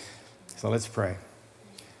well. So let's pray.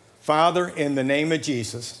 Father, in the name of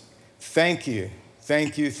Jesus, thank you,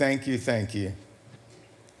 thank you, thank you, thank you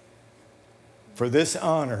for this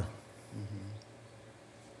honor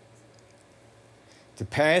to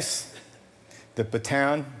pass the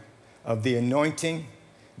baton of the anointing,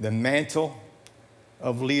 the mantle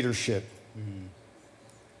of leadership,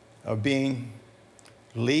 of being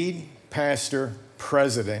lead pastor,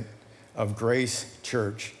 president of Grace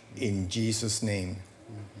Church, in Jesus' name.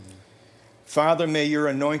 Father, may your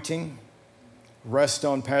anointing rest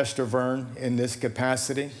on Pastor Vern in this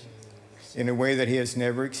capacity in a way that he has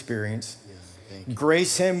never experienced.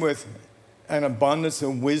 Grace him with an abundance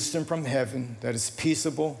of wisdom from heaven that is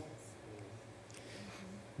peaceable.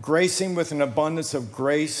 Grace him with an abundance of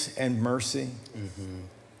grace and mercy,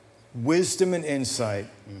 wisdom and insight.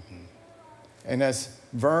 And as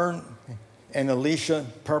Vern and Alicia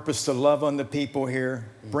purpose to love on the people here,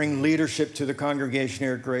 bring leadership to the congregation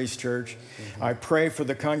here at Grace Church, I pray for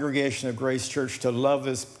the congregation of Grace Church to love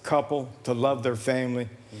this couple, to love their family,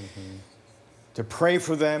 to pray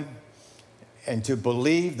for them, and to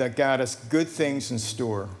believe that God has good things in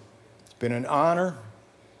store. It's been an honor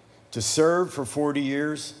to serve for 40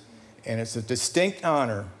 years, and it's a distinct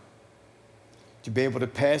honor to be able to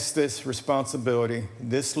pass this responsibility,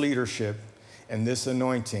 this leadership, and this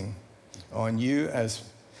anointing on you as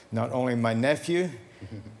not only my nephew,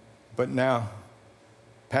 but now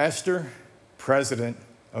pastor, president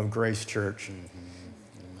of Grace Church.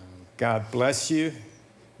 God bless you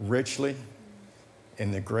richly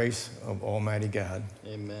in the grace of Almighty God.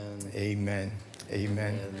 Amen. Amen.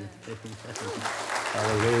 Amen.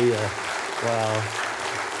 Hallelujah. Wow.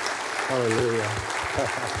 Hallelujah.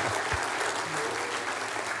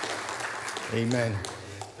 Amen.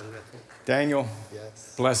 Daniel,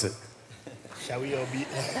 Yes. bless it. Shall we all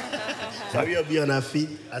be on our feet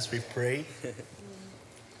as we pray?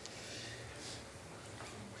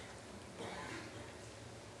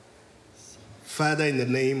 Father, in the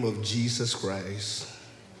name of Jesus Christ,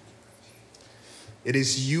 it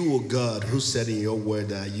is you, O God, who said in your word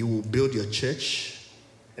that you will build your church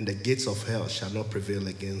and the gates of hell shall not prevail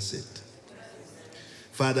against it.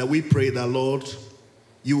 Father, we pray that, Lord,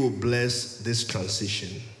 you will bless this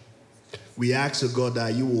transition. We ask, O God,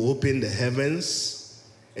 that you will open the heavens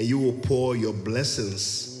and you will pour your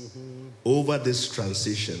blessings over this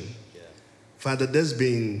transition. Father, there's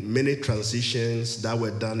been many transitions that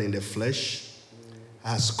were done in the flesh,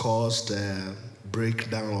 has caused a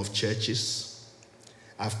breakdown of churches,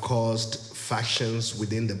 have caused factions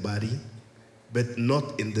within the body, but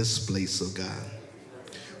not in this place, oh God.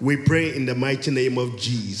 We pray in the mighty name of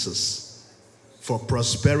Jesus for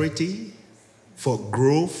prosperity, for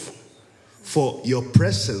growth, for your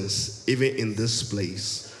presence even in this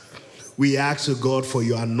place. We ask, oh God, for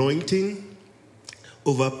your anointing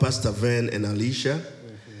over Pastor Vern and Alicia.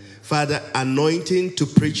 Father, anointing to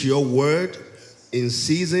preach your word in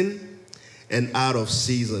season and out of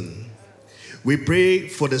season. We pray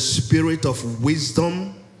for the spirit of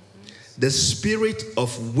wisdom,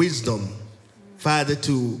 Father,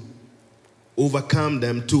 to overcome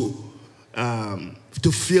them, to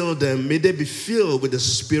fill them. May they be filled with the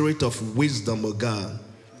spirit of wisdom, O God.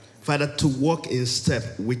 Father, to walk in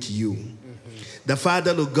step with you. The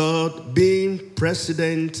Father, O God, being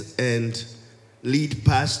president and lead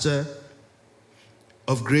pastor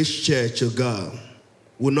of Grace Church, O God,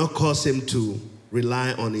 will not cause him to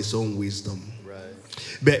rely on his own wisdom. Right.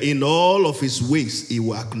 But in all of his ways, he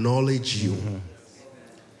will acknowledge you.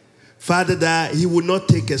 Father, that he will not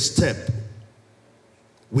take a step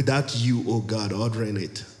without you, O God, ordering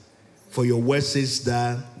it. For your word says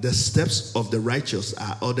that the steps of the righteous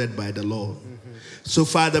are ordered by the Lord. So,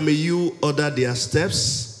 Father, may you order their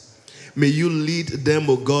steps. May you lead them,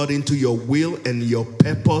 O God, into your will and your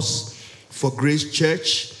purpose for Grace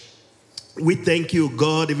Church. We thank you,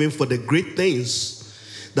 God, even for the great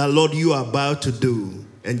things that, Lord, you are about to do.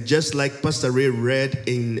 And just like Pastor Ray read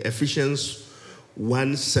in Ephesians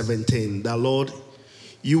 1:17, that, Lord,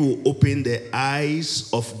 you will open the eyes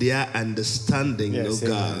of their understanding, Yes, oh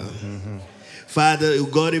God. amen. Father, oh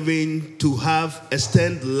God, even to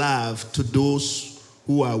extend love to those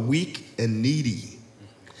who are weak and needy.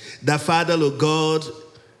 That, Father, oh God,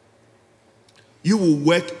 you will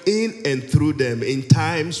work in and through them in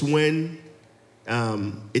times when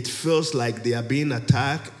it feels like they are being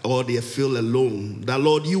attacked or they feel alone. That,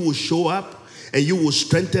 Lord, you will show up and you will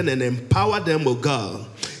strengthen and empower them, oh God,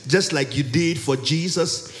 just like you did for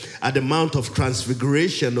Jesus at the Mount of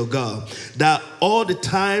Transfiguration, oh God. That all the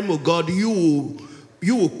time, oh God, you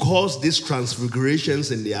will cause these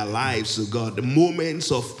transfigurations in their lives, oh God. The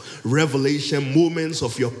moments of revelation, moments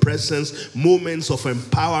of your presence, moments of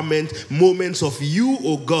empowerment, moments of you,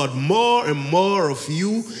 oh God, more and more of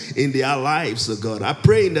you in their lives, oh God. I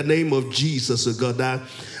pray in the name of Jesus, oh God, that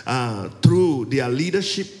through their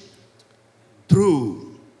leadership,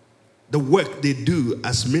 through the work they do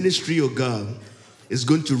as ministry, oh God, is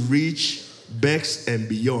going to reach Becks and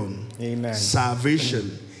beyond. Amen.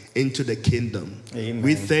 Salvation into the kingdom. Amen.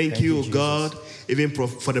 We thank you, Jesus. God, even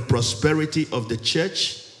for the prosperity of the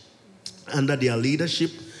church under their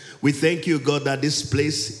leadership. We thank you, God, that this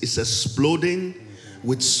place is exploding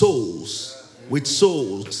with souls,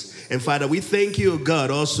 And Father, we thank you,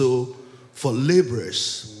 God, also for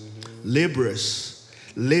laborers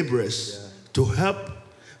to help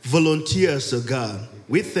volunteers, oh God.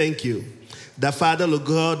 We thank you that, Father, Lord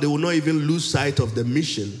God, they will not even lose sight of the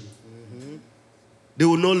mission. They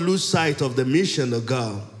will not lose sight of the mission of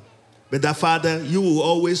God. But that, Father, you will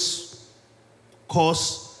always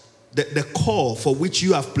cause the call for which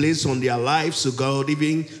you have placed on their lives, oh God,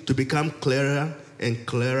 even to become clearer and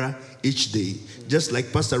clearer each day. Just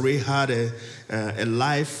like Pastor Ray had a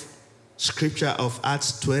life scripture of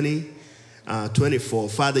Acts 20:24.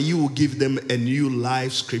 Father, you will give them a new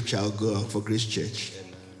life scripture, oh God, for Grace Church.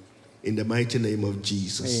 Amen. In the mighty name of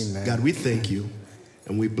Jesus. Amen. God, we thank you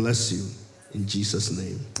and we bless you. In Jesus'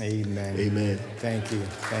 name. Amen. Amen. Thank you.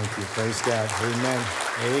 Thank you. Praise God. Amen.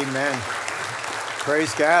 Amen.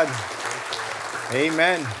 Praise God.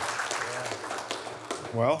 Amen.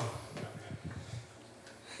 Well.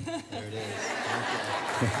 There it is.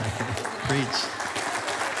 Preach.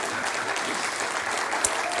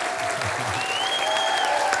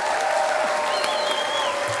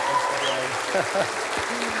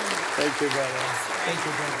 Thank you, brother. Thank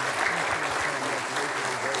you, brother.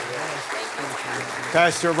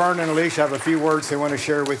 Pastor Vernon and Alicia have a few words they want to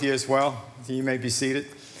share with you as well. You may be seated.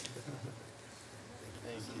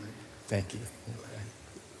 Thank you.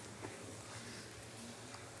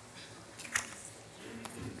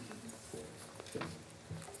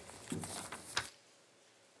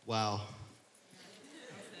 Wow.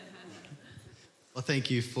 Well, thank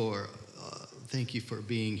you for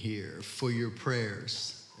being here, for your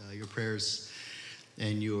prayers. Your prayers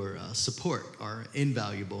and your support are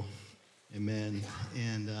invaluable. Amen.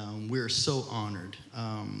 And we're so honored.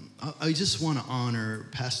 I just want to honor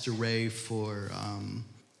Pastor Ray for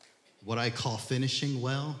what I call finishing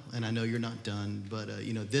well. And I know you're not done, but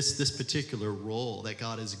this particular role that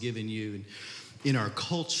God has given you in our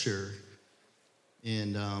culture,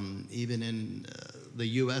 and even in the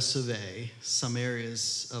U.S. of A., some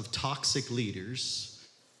areas of toxic leaders,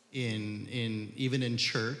 even in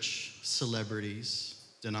church, celebrities,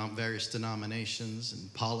 various denominations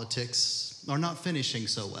and politics are not finishing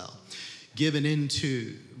so well, given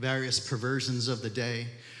into various perversions of the day,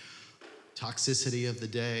 toxicity of the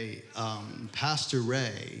day. Pastor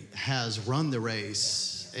Ray has run the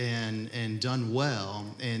race and done well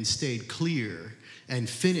and stayed clear and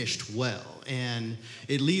finished well. And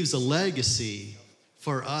it leaves a legacy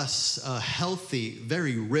for us, a healthy,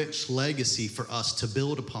 very rich legacy for us to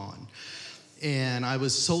build upon. And I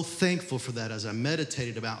was so thankful for that as I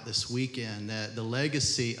meditated about this weekend, that the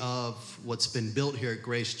legacy of what's been built here at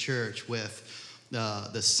Grace Church with the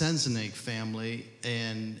Sensenig family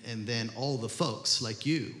and then all the folks like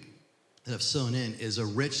you that have sown in is a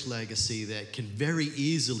rich legacy that can very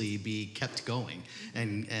easily be kept going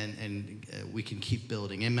and we can keep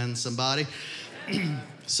building. Amen, somebody?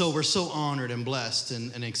 So we're so honored and blessed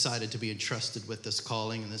and excited to be entrusted with this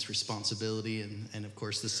calling and this responsibility and of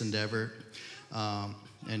course this endeavor.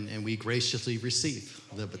 And we graciously receive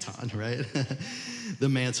the baton, right? The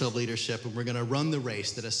mantle of leadership, and we're going to run the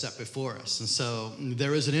race that is set before us. And so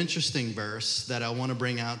there is an interesting verse that I want to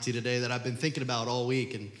bring out to you today that I've been thinking about all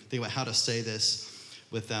week and thinking about how to say this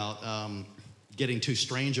without getting too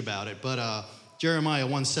strange about it. But Jeremiah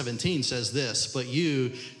 1:17 says this, but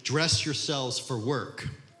you dress yourselves for work.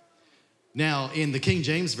 Now, in the King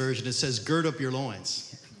James Version, it says, gird up your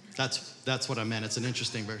loins. That's what I meant. It's an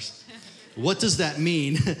interesting verse. What does that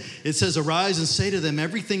mean? It says, arise and say to them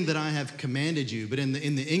everything that I have commanded you. But in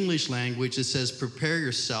the English language, it says, prepare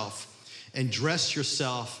yourself and dress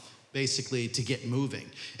yourself basically to get moving.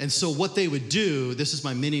 And so what they would do, this is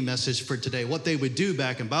my mini message for today, what they would do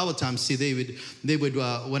back in Bible times, see, they would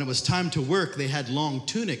when it was time to work, they had long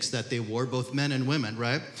tunics that they wore, both men and women,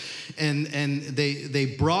 right? And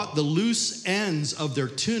they brought the loose ends of their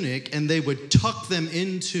tunic and they would tuck them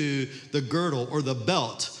into the girdle or the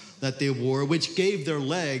belt that they wore, which gave their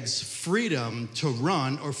legs freedom to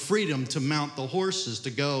run or freedom to mount the horses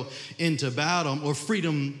to go into battle or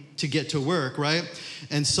freedom to get to work, right?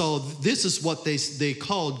 And so this is what they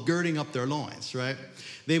called girding up their loins, right?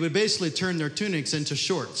 They would basically turn their tunics into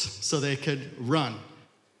shorts so they could run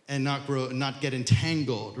and not get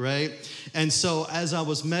entangled, right? And so as I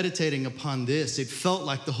was meditating upon this, it felt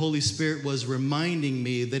like the Holy Spirit was reminding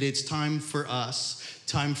me that it's time for us,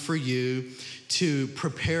 time for you, to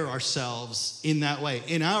prepare ourselves in that way.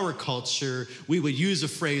 In our culture, we would use a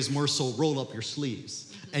phrase more so, roll up your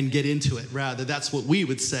sleeves and get into it. Rather, that's what we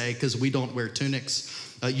would say because we don't wear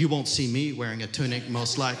tunics. You won't see me wearing a tunic,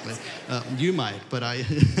 most likely. You might, but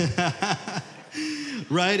I...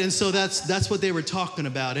 Right? And so that's what they were talking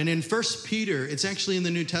about. And in 1 Peter, it's actually in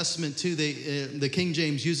the New Testament too, the King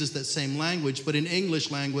James uses that same language, but in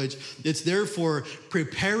English language, it's therefore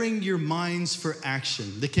preparing your minds for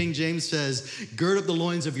action. The King James says, gird up the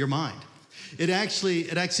loins of your mind. It actually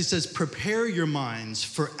says, prepare your minds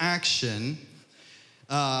for action.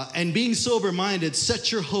 And being sober-minded,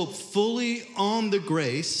 set your hope fully on the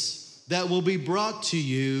grace that will be brought to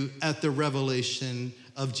you at the revelation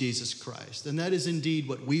of Jesus Christ. And that is indeed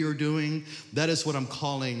what we are doing. That is what I'm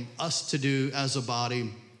calling us to do as a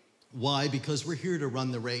body. Why? Because we're here to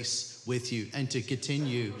run the race with you and to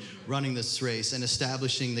continue running this race and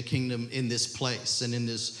establishing the kingdom in this place and in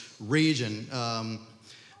this region.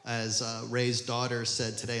 As Ray's daughter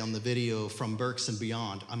said today on the video, from Berks and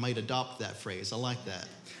beyond. I might adopt that phrase. I like that.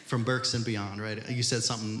 From Berks and beyond, right? You said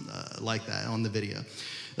something like that on the video.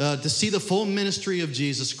 To see the full ministry of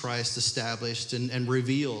Jesus Christ established and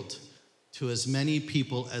revealed to as many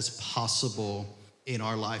people as possible in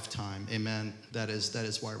our lifetime. Amen. That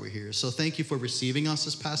is why we're here. So thank you for receiving us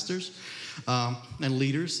as pastors and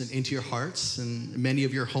leaders and into your hearts and many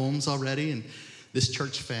of your homes already. And this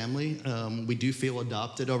church family, we do feel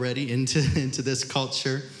adopted already into this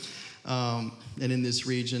culture and in this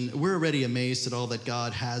region. We're already amazed at all that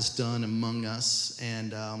God has done among us.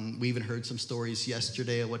 And we even heard some stories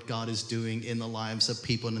yesterday of what God is doing in the lives of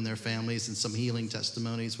people and in their families and some healing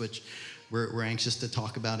testimonies, which we're anxious to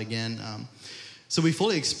talk about again. So we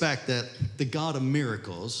fully expect that the God of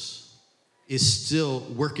miracles is still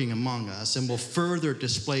working among us and will further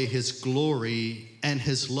display his glory and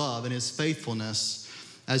his love and his faithfulness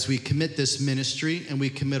as we commit this ministry and we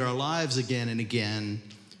commit our lives again and again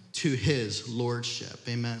to his lordship.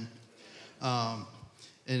 Amen.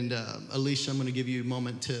 Alicia, I'm going to give you a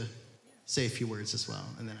moment to say a few words as well.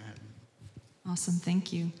 And then I have. Awesome.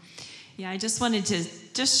 Thank you. Yeah, I just wanted to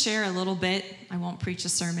just share a little bit. I won't preach a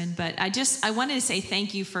sermon, but I wanted to say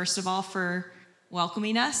thank you, first of all, for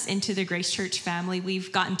welcoming us into the Grace Church family.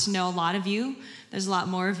 We've gotten to know a lot of you. There's a lot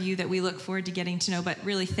more of you that we look forward to getting to know, but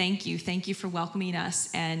really thank you. Thank you for welcoming us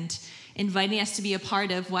and inviting us to be a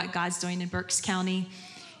part of what God's doing in Berks County.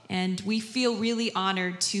 And we feel really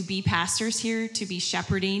honored to be pastors here, to be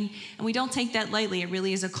shepherding. And we don't take that lightly. It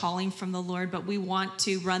really is a calling from the Lord, but we want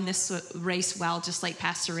to run this race well, just like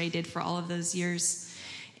Pastor Ray did for all of those years.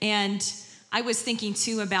 And I was thinking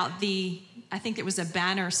too about I think it was a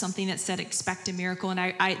banner or something that said, expect a miracle. And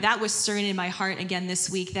I that was stirring in my heart again this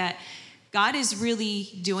week, that God is really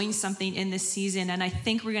doing something in this season. And I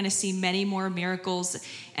think we're going to see many more miracles.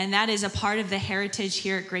 And that is a part of the heritage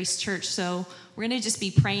here at Grace Church. So we're going to just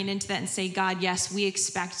be praying into that and say, God, yes, we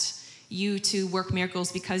expect you to work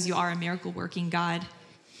miracles because you are a miracle working God.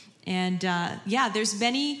 And there's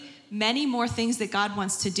many more things that God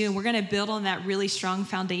wants to do. And we're going to build on that really strong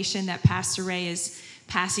foundation that Pastor Ray is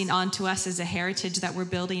passing on to us as a heritage that we're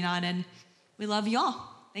building on. And we love you all.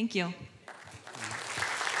 Thank you.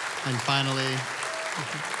 And finally,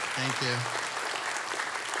 thank you.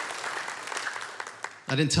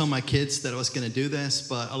 I didn't tell my kids that I was going to do this,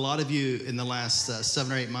 but a lot of you in the last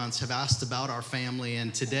 7 or 8 months have asked about our family,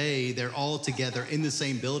 and today they're all together in the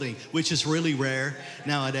same building, which is really rare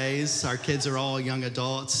nowadays. Our kids are all young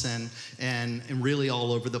adults and really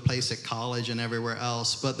all over the place at college and everywhere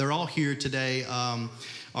else, but they're all here today.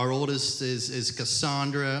 Our oldest is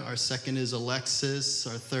Cassandra. Our second is Alexis.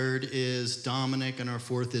 Our third is Dominic. And our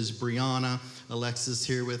fourth is Brianna. Alexis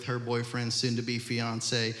here with her boyfriend, soon-to-be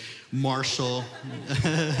fiance, Marshall.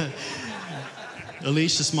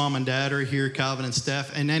 Alicia's mom and dad are here, Calvin and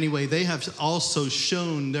Steph. And anyway, they have also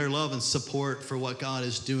shown their love and support for what God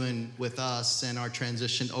is doing with us and our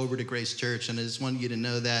transition over to Grace Church. And I just want you to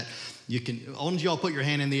know that you can, all of y'all put your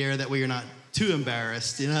hand in the air, that way you're not too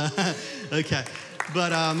embarrassed, you know? Okay.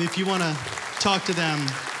 But if you want to talk to them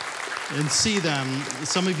and see them,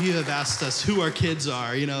 some of you have asked us who our kids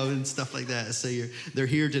are, you know, and stuff like that. So they're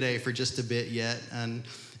here today for just a bit yet. And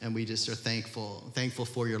we just are thankful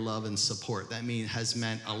for your love and support. That has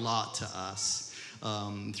meant a lot to us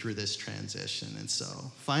through this transition. And so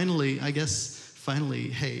finally,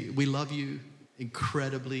 hey, we love you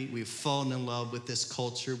incredibly. We've fallen in love with this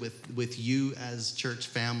culture, with you as church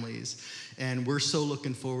families. And we're so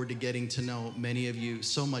looking forward to getting to know many of you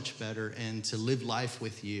so much better and to live life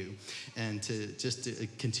with you and to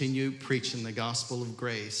continue preaching the gospel of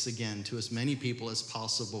grace again to as many people as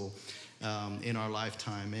possible in our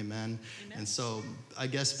lifetime. Amen. And so I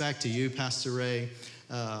guess back to you, Pastor Ray,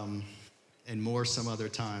 and more some other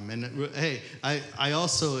time. And hey, I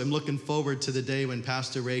also am looking forward to the day when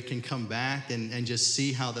Pastor Ray can come back and just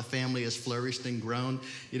see how the family has flourished and grown.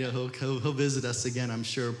 You know, he'll visit us again, I'm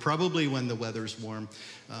sure, probably when the weather's warm.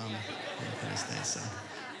 So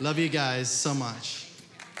love you guys so much.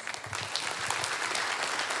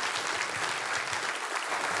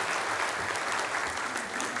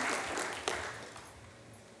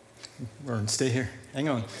 Or stay here. Hang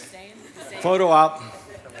on. Photo op.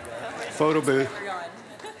 Photo booth.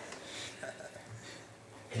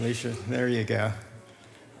 Alicia, there you go.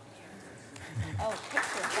 Oh,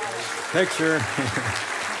 Picture.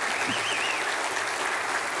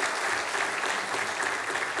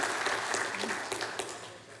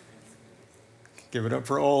 Give it up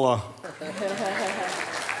for Ola.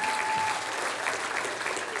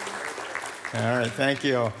 All right, thank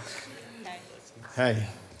you. Hey,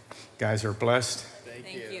 guys are blessed.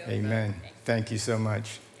 Thank you. Amen. Thank you so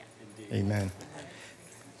much. Amen.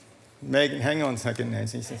 Megan, hang on a second,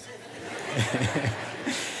 Nancy.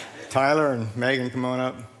 Tyler and Megan, come on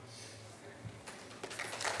up.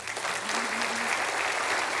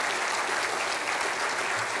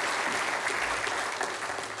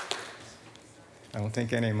 I don't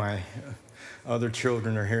think any of my other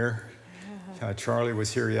children are here. Charlie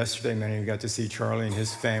was here yesterday. Many of you got to see Charlie and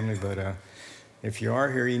his family, but if you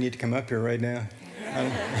are here, you need to come up here right now.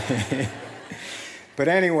 But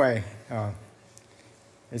anyway,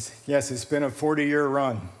 it's been a 40-year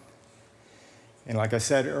run. And like I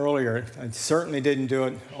said earlier, I certainly didn't do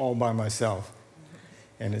it all by myself.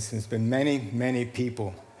 And it's been many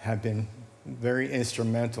people have been very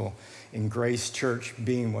instrumental in Grace Church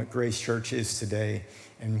being what Grace Church is today.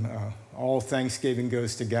 And all thanksgiving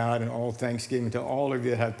goes to God, and all thanksgiving to all of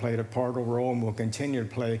you that have played a vital role and will continue to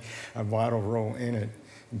play a vital role in it.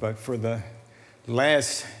 But for the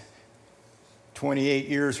last 28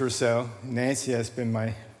 years or so, Nancy has been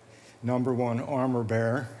my number one armor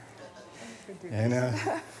bearer. And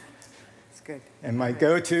It's good. and my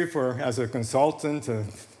go-to as a consultant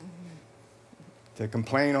to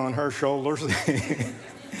complain on her shoulders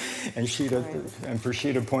and for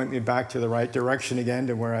she to point me back to the right direction again,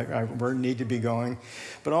 to where I need to be going.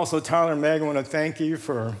 But also, Tyler and Meg, I want to thank you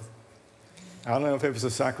for, I don't know if it was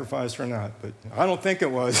a sacrifice or not, but I don't think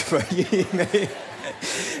it was,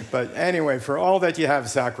 but anyway, for all that you have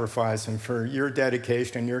sacrificed and for your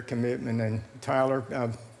dedication and your commitment. And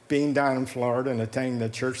Tyler, being down in Florida and attending the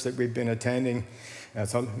church that we've been attending,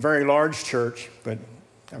 it's a very large church, but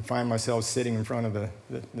I find myself sitting in front of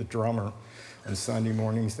the drummer on Sunday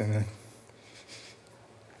mornings. And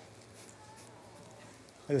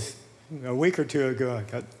just a week or two ago, I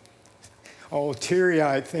got all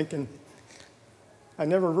teary-eyed thinking, I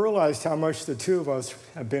never realized how much the two of us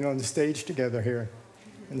have been on the stage together here.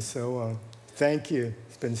 And so thank you.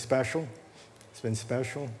 It's been special. It's been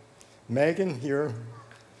special. Megan, your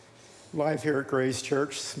life here at Grace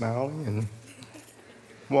Church, smiling and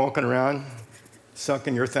walking around,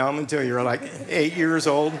 sucking your thumb until you were like 8 years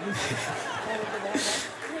old.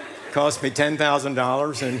 Cost me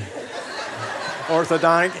 $10,000 in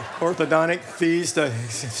orthodontic fees to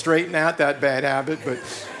straighten out that bad habit,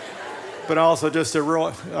 but also just a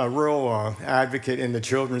real advocate in the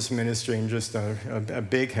children's ministry, and just a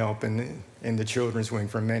big help in the children's wing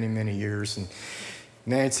for many years. And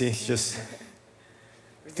Nancy, just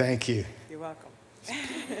thank you. You're welcome.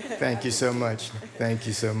 Thank you so much. Thank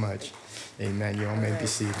you so much. Amen. You all may be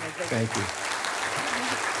seated. Thank you.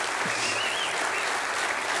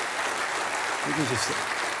 You can just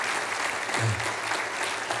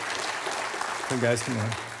You guys, come on.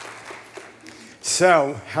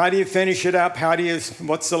 So, how do you finish it up?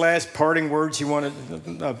 What's the last parting words you want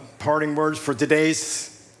to, parting words for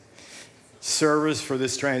today's service, for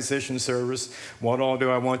this transition service? What all do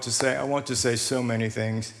I want to say? I want to say so many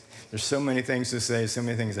things. There's so many things to say, so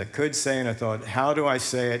many things I could say, and I thought, how do I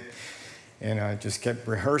say it? And I just kept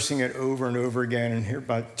rehearsing it over and over again. And here,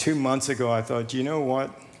 about 2 months ago, I thought, you know what?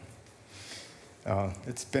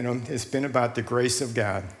 It's been about the grace of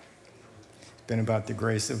God. It's been about the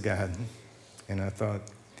grace of God. And I thought,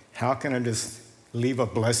 how can I just leave a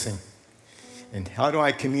blessing? And how do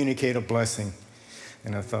I communicate a blessing?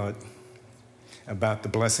 And I thought about the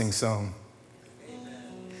blessing song.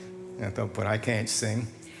 And I thought, but I can't sing.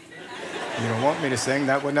 You don't want me to sing.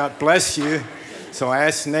 That would not bless you. So I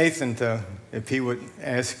asked Nathan if he would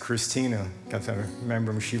ask Christina, because I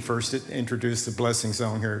remember when she first introduced the blessing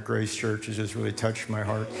song here at Grace Church. It just really touched my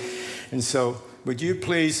heart. And so would you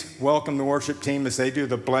please welcome the worship team as they do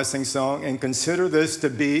the blessing song, and consider this to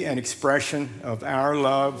be an expression of our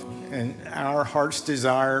love and our heart's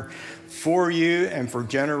desire for you and for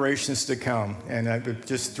generations to come. And it would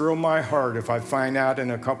just thrill my heart if I find out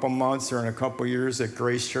in a couple months or in a couple years that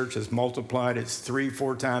Grace Church has multiplied. It's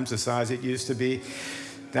 3-4 times the size it used to be.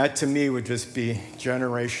 That to me would just be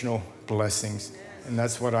generational blessings. And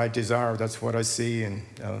that's what I desire. That's what I see. And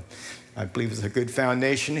I believe it's a good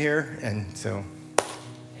foundation here. And so,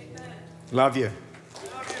 love you.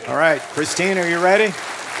 All right, Christine, are you ready?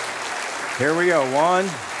 Here we go. 1.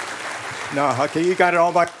 No, okay, you got it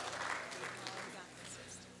all by.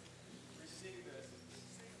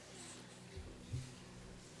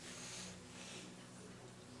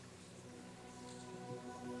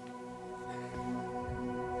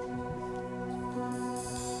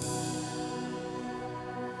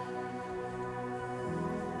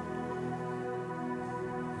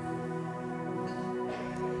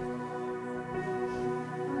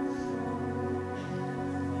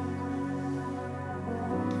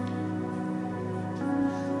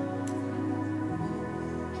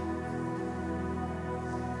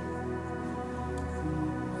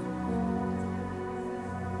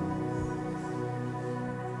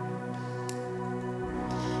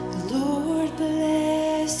 Lord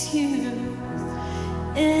bless you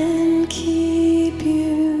and keep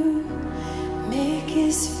you, make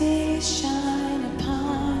his face shine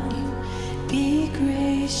upon you, be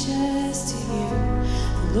gracious to you.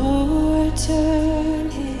 The Lord turn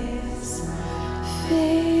his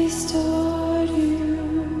face toward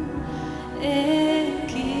you and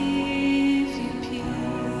give you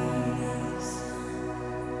peace.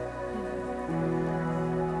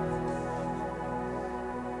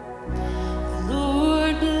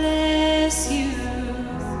 Lord bless you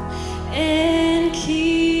and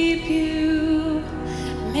keep you,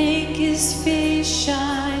 make his face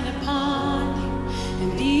shine upon you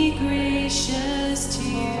and be gracious to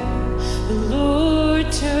you. The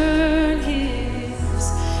Lord turn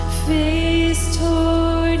his face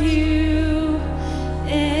toward you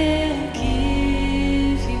and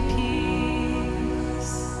give you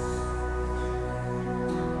peace.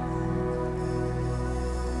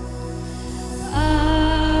 Amen.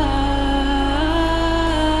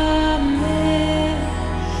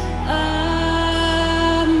 Amen.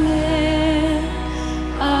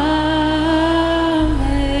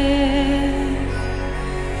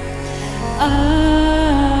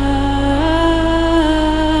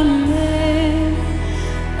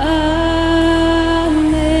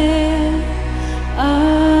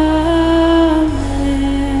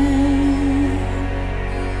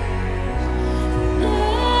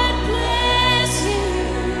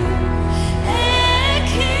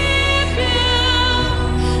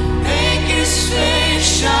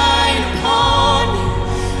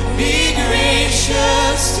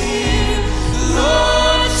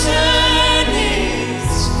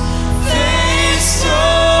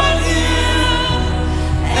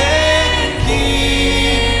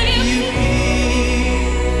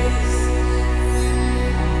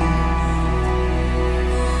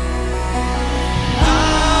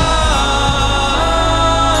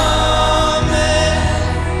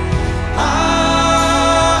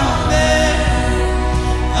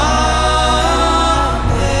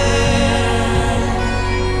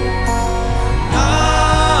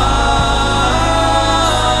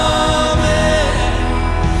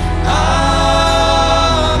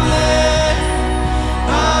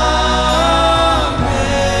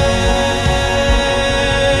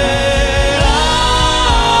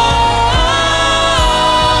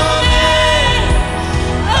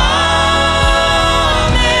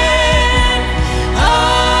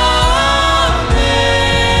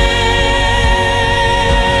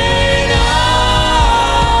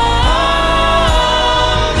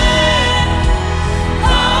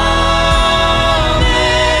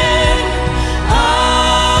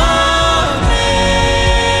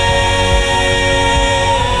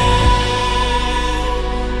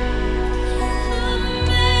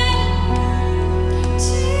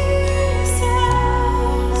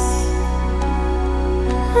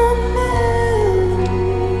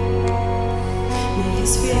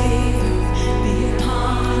 favor be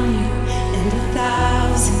upon you and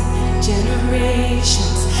 1,000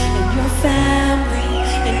 generations, and your family,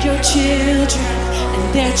 and your children, and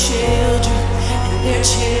their children, and their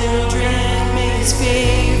children. May his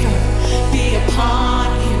favor be upon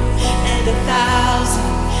you and 1,000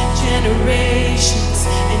 generations,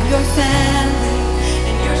 and your family,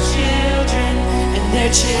 and your children, and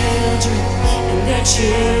their children, and their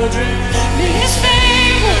children. May his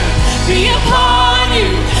favor be upon you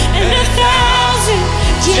and 1,000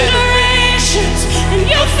 generations, and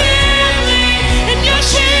your family, and your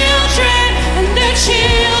children, and their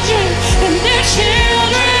children, and their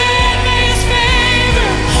children. May his favor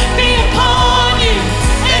be upon you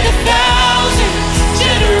and 1,000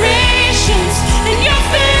 generations, and your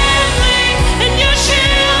family, and your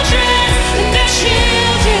children, and their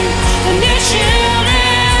children, and their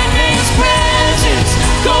children. May his presence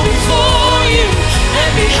go before you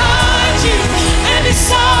and behind you and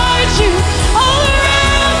beside you, all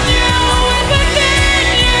around you and within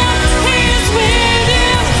you. He is with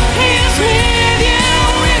you. He is with you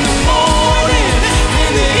in the morning,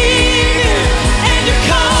 in the evening, and you're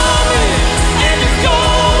coming, and you're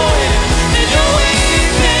going, and you're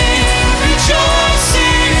weeping,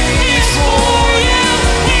 rejoicing. He is for you.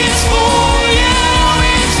 He is for you.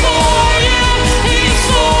 He is for you. He is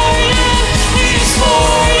for you. He is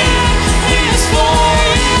for you. He is for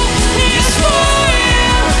you. He is for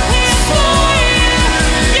you. He is for you.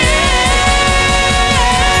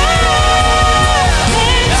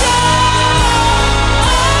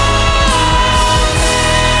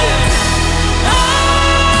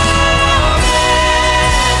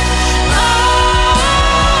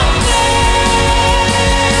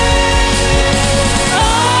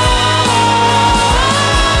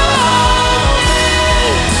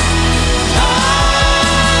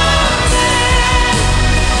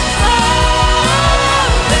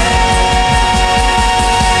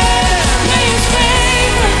 May his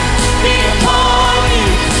favor be upon you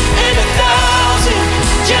and 1,000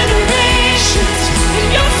 generations, and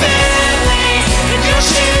your family, and your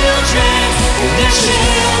children, and their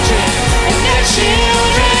children, and their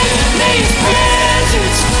children. May his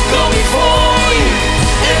presence go before you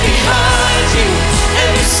and behind you and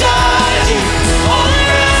beside you, all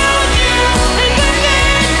around you and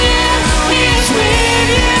within you. He is with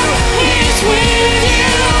you. He is with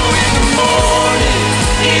you in the morning,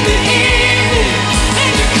 in the evening,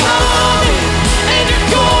 and you're coming, and you're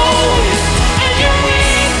going, and you're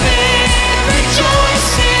weeping,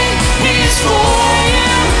 rejoicing. He is for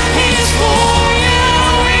you. He is for you.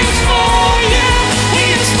 He is for you. He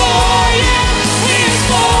is for you. He is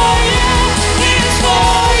for you. He is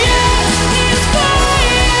for you. He is for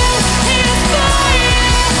you. He is for you.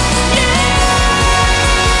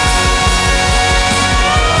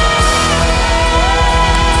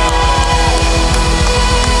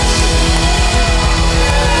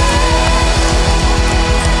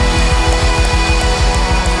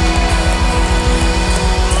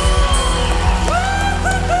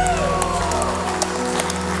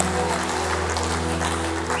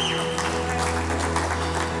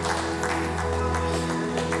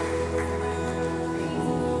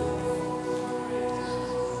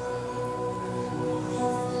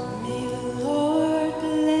 May the Lord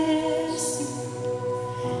bless you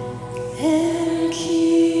and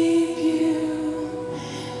keep you.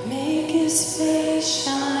 Make his face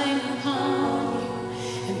shine upon you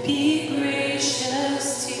and be gracious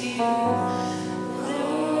to you.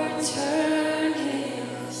 Lord, turn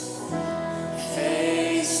his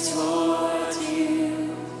face toward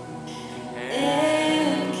you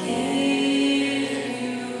and give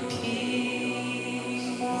you peace.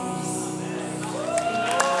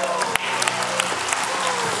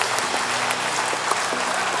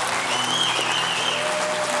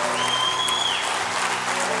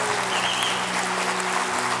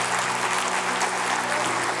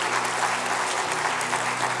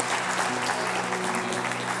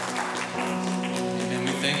 And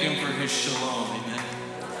we thank him for his shalom, amen.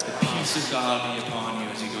 The peace of God be upon you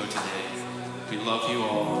as you go today. We love you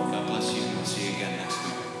all. God bless you, and we'll see you again next week.